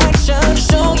selection.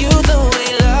 Show you the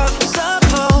way love's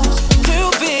supposed to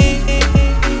be.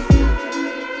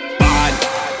 Bad,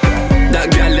 that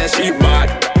girl that she bad.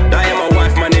 That ain't my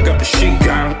wife, my nigga, she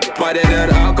can. Body that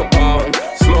alcohol,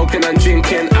 smoking and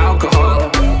drinking alcohol.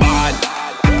 Bad,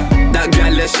 that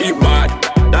girl that she bad.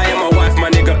 That ain't my wife, my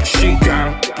nigga, she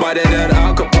can. Body that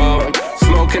alcohol,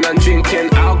 smoking and drinking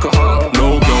alcohol.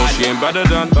 No girl, she ain't better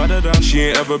than. She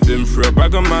ain't ever been through a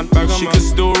bag of man. She can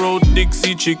still roll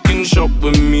Dixie chicken shop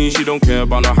with me. She don't care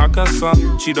about no hacker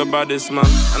son. She the baddest man,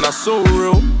 and that's so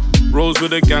real. Rolls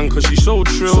with a gang cause she so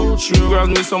trill. She grabs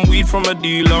me some weed from a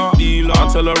dealer. I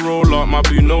tell her roll up, my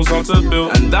boo knows how to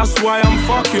build. And that's why I'm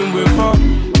fucking with her.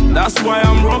 That's why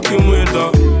I'm rocking with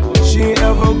her. She ain't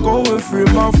ever going through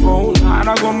my phone, and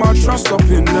I got my trust up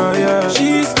in her, yeah.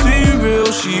 She's too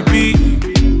real, she be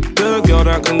the girl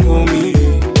that can call me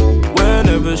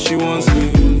whenever she wants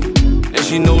me. And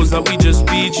she knows that we just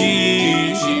PG.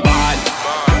 She bad,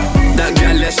 that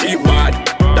girl that she bad.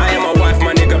 That ain't my wife,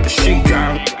 my nigga, she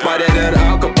can. Body that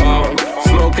alcohol,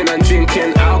 smoking and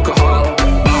drinking alcohol.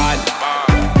 Bad,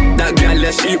 that girl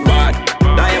that she bad.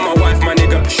 That ain't my wife, my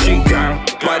nigga, she can.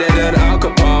 Body that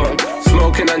alcohol,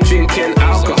 smoking and drinking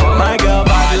alcohol. My girl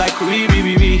body like wee.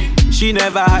 She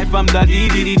never hide from the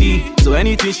D. So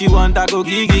anything she want, I go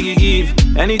give.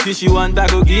 Anything she want, I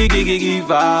go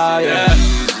give. Ah, yeah.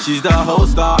 She's the whole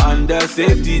star under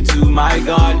safety to my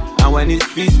gun. And when it's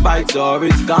fist fights or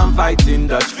it's gunfights in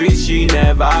the streets, she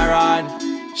never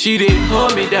run. She didn't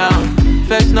hold me down.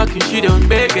 First knocking, she don't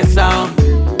make a sound.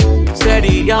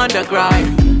 Steady on the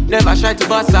grind. Never try to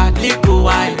bust out liquor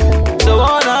wine. So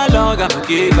all along, I'ma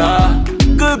give her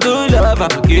good love,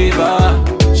 I'ma give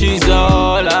her. She's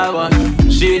all I want.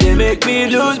 She didn't make me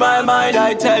lose my mind,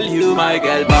 I tell you, my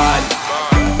girl bad.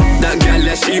 That girl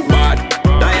that she bad.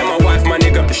 That ain't my wife, my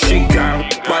nigga, she can.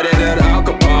 Body that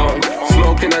alcohol,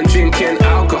 smoking and drinking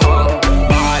alcohol.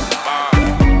 Bad,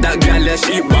 that girl that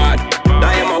she bad.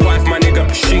 That ain't my wife, my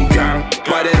nigga, she can.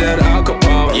 Body that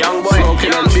alcohol, young boy,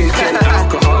 smoking and drinking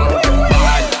alcohol.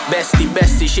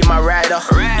 Bestie, she my rider.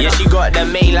 Yeah, she got the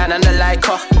main line and the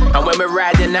Leica. And when we're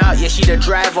riding out, yeah, she the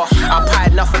driver. I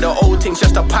pied enough of the old things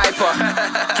just to pipe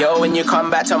her. Girl, when you come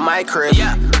back to my crib,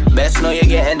 best know you're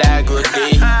getting that good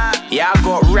D. Yeah, I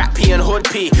got rap P and hood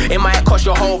P. It might cost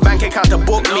your whole bank account to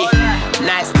book me.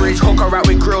 Knightsbridge, hook her out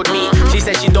with grilled meat. She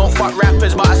said she don't fuck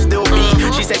rappers, but I still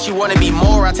be. She said she wanna be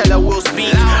more, I tell her we'll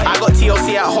speak. I got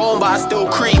TLC at home, but I still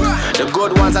creep. The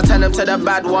good ones, I turn them to the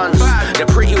bad ones. The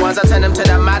pretty ones, I turn them to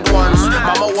the mad ones.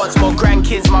 Mama wants more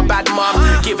grandkids, my bad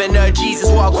mom. Giving her Jesus,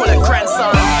 what I call a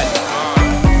grandson.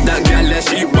 That girl that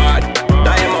she bad.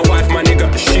 That ain't my wife, my nigga,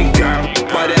 she can.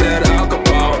 Body that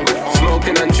alcohol,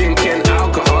 smoking and drinking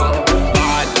alcohol.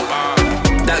 Bad,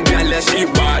 that girl that she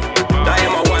bad. That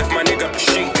ain't my wife, my nigga,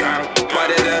 she can.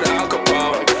 Body that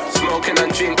alcohol, smoking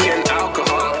and drinking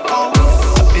alcohol.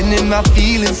 I've been in my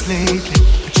feelings lately,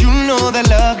 but you know that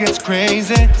love gets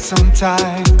crazy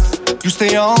sometimes. You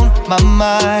stay on my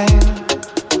mind.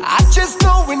 I just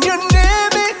know when you're near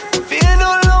me, fear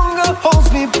no longer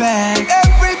holds me back.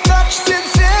 Every touch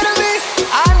sincere to me.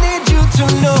 I need you to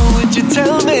know, would you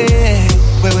tell me,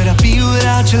 where would I be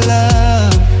without your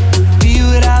love? Be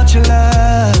without your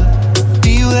love.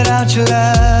 Be without your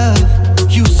love.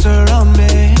 You surround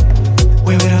me.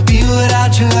 Where would I be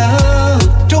without your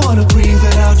love? Don't wanna breathe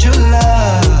without your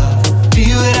love.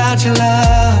 Be without your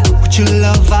love. With your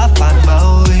love I find my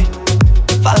way.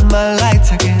 Find my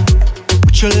light again.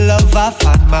 With your love I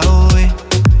find my way.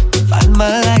 Find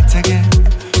my light again.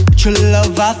 With your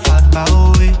love I find my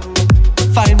way.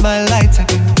 Find my light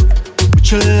again.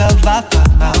 With your love I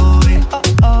find my way.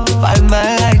 Find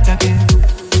my light again.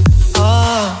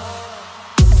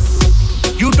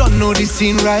 You don't know this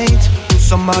scene right.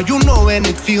 Somehow you know when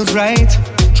it feels right.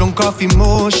 Drunk off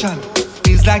emotion.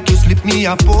 Feels like you slip me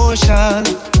a potion.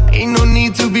 Ain't no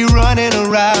need to be running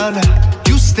around.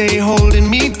 You stay holding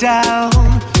me down.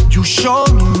 You show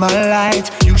me my light.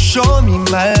 You show me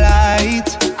my light.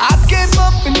 I gave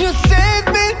up and you saved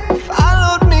me.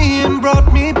 Followed me and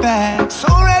brought me back. So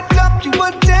wrapped up you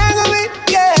were tangled me.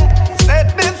 Yeah,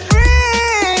 set me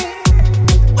free.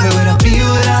 Where would I be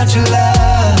without your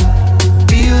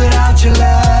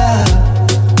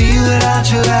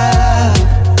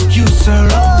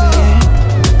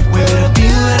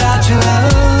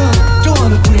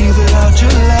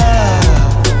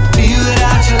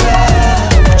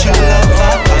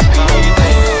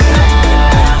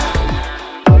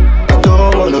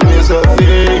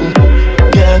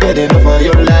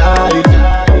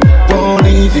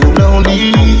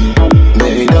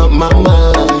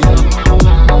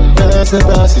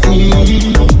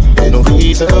me, ain't no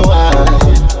reason why.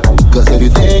 Cause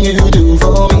everything you do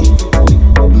for me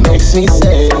makes me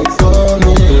say, call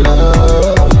me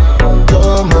love.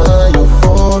 You're my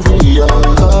euphoria,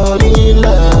 call me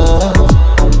love.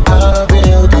 I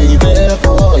will be there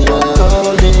for you,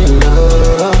 call me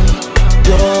love.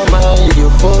 You're my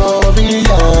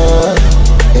euphoria,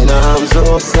 and I'm so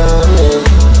sorry.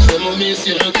 Say miss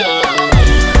you, girl.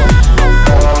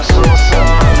 I'm so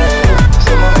sorry.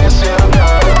 Say miss you,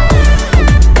 girl.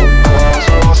 I'm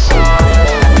so sorry.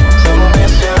 Say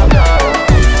miss you, girl.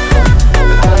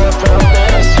 I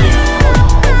promise you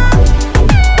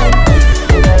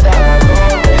that I'll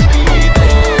always be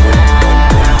there.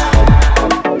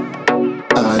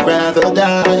 I'd rather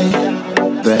die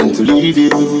than to leave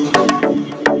you.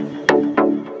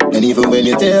 And even when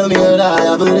you tell me a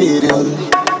lie, I believe you.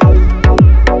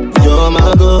 You're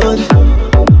my good,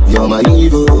 you're my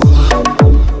evil.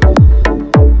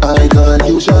 I call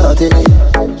you shorty,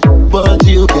 but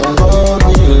you can call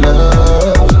me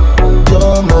love.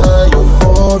 You're my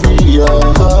euphoria,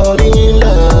 call me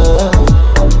love.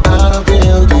 I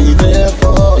will be there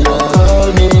for you, call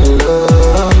me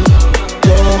love.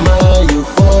 You're my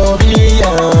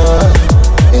euphoria,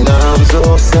 and I'm so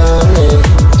sorry.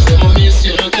 Say miss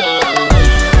you, girl.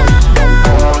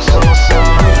 I'm so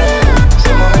sorry.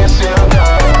 Say miss you,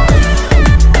 girl.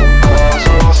 I'm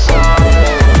so sorry.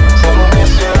 Say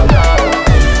miss you, girl.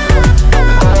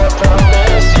 I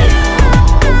promise you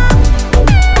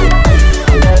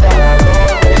that I'll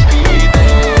always be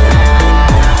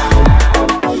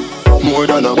there. More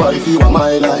than a wife, you are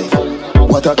my life.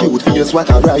 What a cute face, what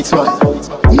a bright smile.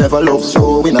 Never love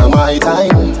so in a my time.